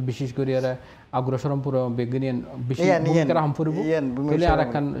আনারাতে বিশেষ করে বিজ্ঞান বিশেষ ভূমিকা রাম পড়ব বলে আর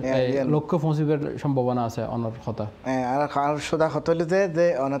একখান লক্ষ্য পৌঁছিবার সম্ভাবনা আছে অনার কথা আর সোদা কথা হইল যে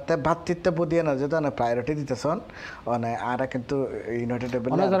অনাতে ভ্রাতৃত্ববোধ দিয়ে না যদি অনেক প্রায়োরিটি দিতেছেন অনেক আর কিন্তু ইউনাইটেড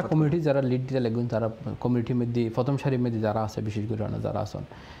যারা কমিউনিটি যারা লিড দিতে লাগুন যারা কমিউনিটির মধ্যে প্রথম সারির মধ্যে যারা আছে বিশেষ করে যারা আছেন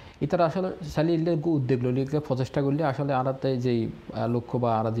ইতারা আসলে চালিয়ে উদ্যোগ লইলে প্রচেষ্টা করলে আসলে আরাতে যেই লক্ষ্য বা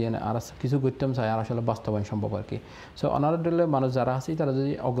আরা দিয়ে আর কিছু করতাম চাই আর আসলে বাস্তবায়ন সম্ভব আর কি সো অনার দিলে মানুষ যারা আছে তারা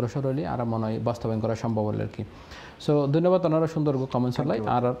যদি অগ্রসর হলে আর মনে হয় বাস্তবায়ন করা সম্ভব হলে আর কি সো ধন্যবাদ ওনারা সুন্দর কমেন্টস হলাই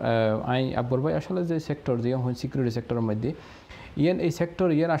আর আই আকবর ভাই আসলে যে সেক্টর যে সিকিউরিটি সেক্টরের মধ্যে এই সেক্টর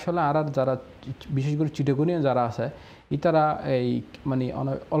আসলে আর যারা বিশেষ করে চিটাগনিয়া যারা আছে ইতারা এই মানে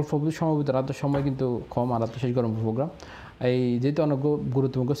অল্প সময় ভিতরে আর সময় কিন্তু কম আর শেষ গরম প্রোগ্রাম এই যেহেতু অনেক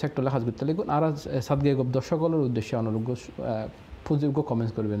গুরুত্বপূর্ণ সেক্টরে কাজ করতে লাগবে আর সাদগাঁইয়া দর্শকদের উদ্দেশ্যে অনেক প্রযোগ্য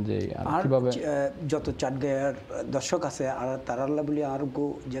কমেন্টস করবেন যে কিভাবে যত চাটগাঁইয়ার দর্শক আছে আর তারা বলি আর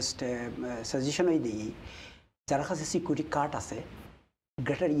জাস্ট সাজেশনই দিই যারা কাছে সিকিউরিটি কার্ড আছে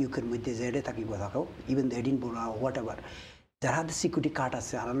গ্রেটার ইউকের মধ্যে যে থাকিব থাকাও ইভেন এডিনবরা হোয়াট এভার যারা হাতে সিকিউরিটি কার্ড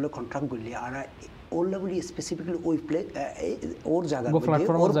আছে আর কন্ট্রাক্ট করলে আর ওরলা বলি স্পেসিফিকলি ওই ওর জায়গার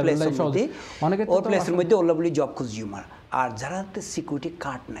মধ্যে ওর প্লেসের মধ্যে ওরলা বলি জব কনজিউমার আর যারা হাতে সিকিউরিটি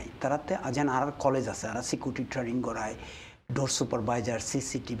কার্ড নাই তারাতে যেন আর কলেজ আছে আর সিকিউরিটি ট্রেনিং করায় ডোর supervisor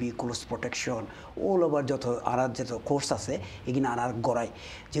CCTV close protection all over যত আর যত কোর্স আছে এখানে আর গড়ায়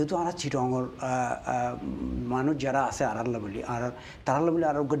যেহেতু আর চিটংর মানুষ যারা আছে আর বলি আর তারা বলি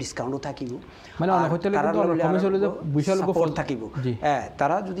আর ডিসকাউন্টও থাকিব থাকিব হ্যাঁ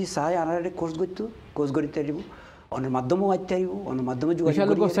তারা যদি চায় আর কোর্স গড়িতে দিব অনেক মাধ্যমে মারতে পারিব অনেক মাধ্যমে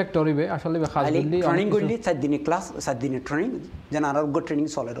ট্রেনিং করলি 4 দিনের ক্লাস 4 দিনের ট্রেনিং যেন আর ট্রেনিং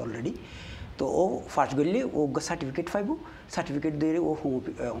চলে অলরেডি তো ও ফার্স্ট করলে ও সার্টিফিকেট পাইব সার্টিফিকেট দিয়ে ও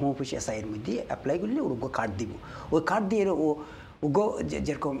হোম অফিস এসআইয়ের মধ্যে অ্যাপ্লাই করলে ওর কার্ড দিব ওই কার্ড দিয়ে ও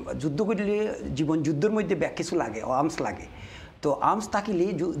যেরকম যুদ্ধ করলে জীবন যুদ্ধের মধ্যে ব্যাক কিছু লাগে ও আর্মস লাগে তো আর্মস থাকিলে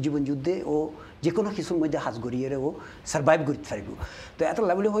জীবন যুদ্ধে ও যে কোনো কিছুর মধ্যে হাজ গড়িয়ে ও সার্ভাইভ করতে পারব তো এত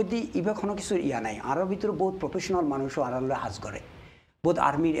লেভেলে হয়তো ইবা কোনো কিছু নাই আর ভিতরে বহুত প্রফেশনাল মানুষও আর হাজ করে বহুত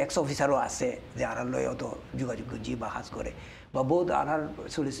আর্মির এক্স অফিসারও আছে যে আর অত যোগাযোগ জি বা হাজ করে বা বহুত আনার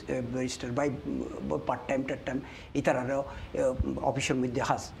ব্যারিস্টার বাই পার্ট টাইম ইতারারও অফিসের মধ্যে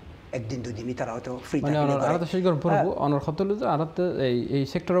হাজ একদিন দুদিন ইতারা হয়তো ফ্রি এই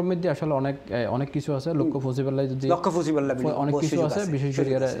সেক্টরের মধ্যে আসলে অনেক কিছু আছে লক্ষ্য পসিবল যদি অনেক কিছু আছে বিশেষ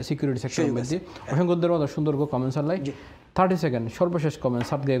করে সিকিউরিটি সেক্টরের মধ্যে অসংখ্য ধন্যবাদ সুন্দর কমেন্টস আলাই 30 সেকেন্ড সর্বশেষ কমেন্ট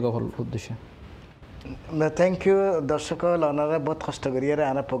সাতগাঁইয়া গফল উদ্দেশ্যে থ্যাংক ইউ দর্শক ওনারা বহুত কষ্ট করিয়ে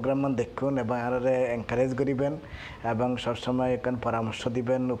আর প্রোগ্রাম দেখুন এবং আর এনকারেজ করিবেন এবং সবসময় এখানে পরামর্শ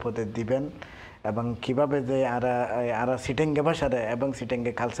দিবেন উপদেশ দিবেন এবং কীভাবে যে আর সিটেঙ্গে ভাষারে এবং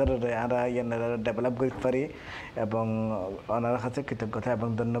সিটেঙ্গে কালচারে আর ডেভেলপ করতে পারি এবং ওনার কাছে কৃতজ্ঞতা এবং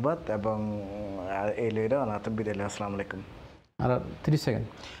ধন্যবাদ এবং এই লইরা ওনার বিদায় আসসালামু আলাইকুম আর 30 সেকেন্ড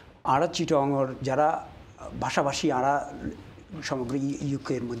আর চিটংর যারা ভাষাভাষী আরা সমগ্র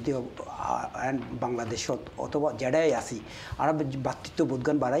ইউকের মধ্যে বাংলাদেশত অথবা যেটাই আসি আর ভাতৃত্ব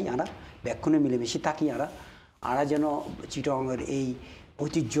বোধগান বাড়াই আরা ব্যাক্ষণে মিলেমিশে থাকি আরা যেন চিটংয়ের এই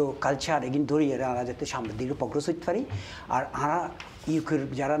ঐতিহ্য কালচার এগিন ধরিয়ে আরা যাতে সামনের দিকে প্রগ্রেস হতে পারি আর আরা ইউকের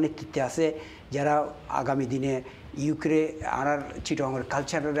যারা নেতৃত্বে আছে যারা আগামী দিনে ইউক্রে আর চিটংয়ের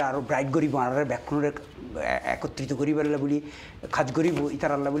কালচারে আরও ব্রাইট করিব আর ব্যাক্ষণের একত্রিত করিবার বলি কাজ করিব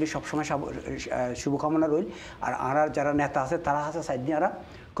ইতার আল্লাহ বলি সবসময় শুভকামনা রইল আর যারা নেতা আছে তারা আছে সাইড দিয়ে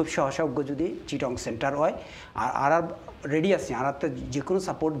খুব সহযোগ্য যদি চিটং সেন্টার হয় আর রেডি আছে আর যে কোনো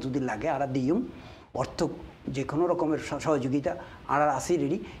সাপোর্ট যদি লাগে আর দিম অর্থ যে কোনো রকমের সহযোগিতা আর আসি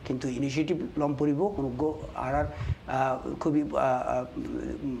রেডি কিন্তু ইনিশিয়েটিভ লম পড়ব কোনো আর খুবই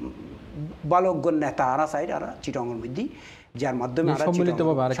ভালোজ্ঞ নেতা আর সাইড আর চিটংয়ের মধ্যে যার মাধ্যমে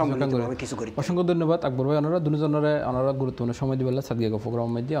কিছু করি অসংখ্য ধন্যবাদ আকবর ভাই ওনারা দুজনের ওনারা গুরুত্বপূর্ণ সময় দিবেন সাদগাঁইয়া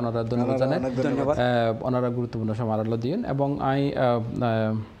প্রোগ্রামের মধ্যে ওনারা ধন্যবাদ জানাই ওনারা গুরুত্বপূর্ণ সময় আড়ালো দিন এবং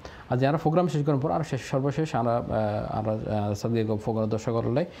আজ যারা প্রোগ্রাম শেষ করার পর আর সর্বশেষ আমরা সাদগাঁইয়া প্রোগ্রাম দর্শক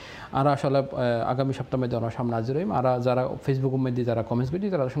করলে আর আসলে আগামী সপ্তাহের মধ্যে আমরা সামনে হাজির হইম আর যারা ফেসবুকের মধ্যে যারা কমেন্টস করছি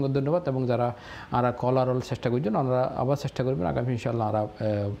তারা অসংখ্য ধন্যবাদ এবং যারা আর কল আর চেষ্টা করছেন ওনারা আবার চেষ্টা করবেন আগামী ইনশাআল্লাহ আর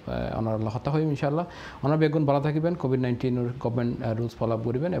ওনারা হতা হইম ইনশাআল্লাহ ওনারা বেগুন ভালো থাকবেন COVID-19 government rules follow up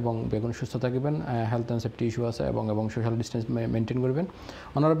করবেন এবং বেগুন সুস্থ থাকবেন হেলথ অ্যান্ড সেফটি ইস্যু আছে এবং সোশ্যাল ডিস্টেন্স মেনটেন করবেন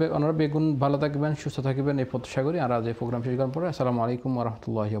ওনারা বেগুন ভালো থাকবেন সুস্থ থাকবেন এই প্রত্যাশা করি আর আজ এই প্রোগ্রাম শেষ করার পরে আসসালামু আলাইকুম ওয়া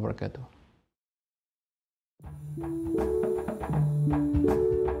রাহমাতুল্লাহি ওয়া বারাকাতুহু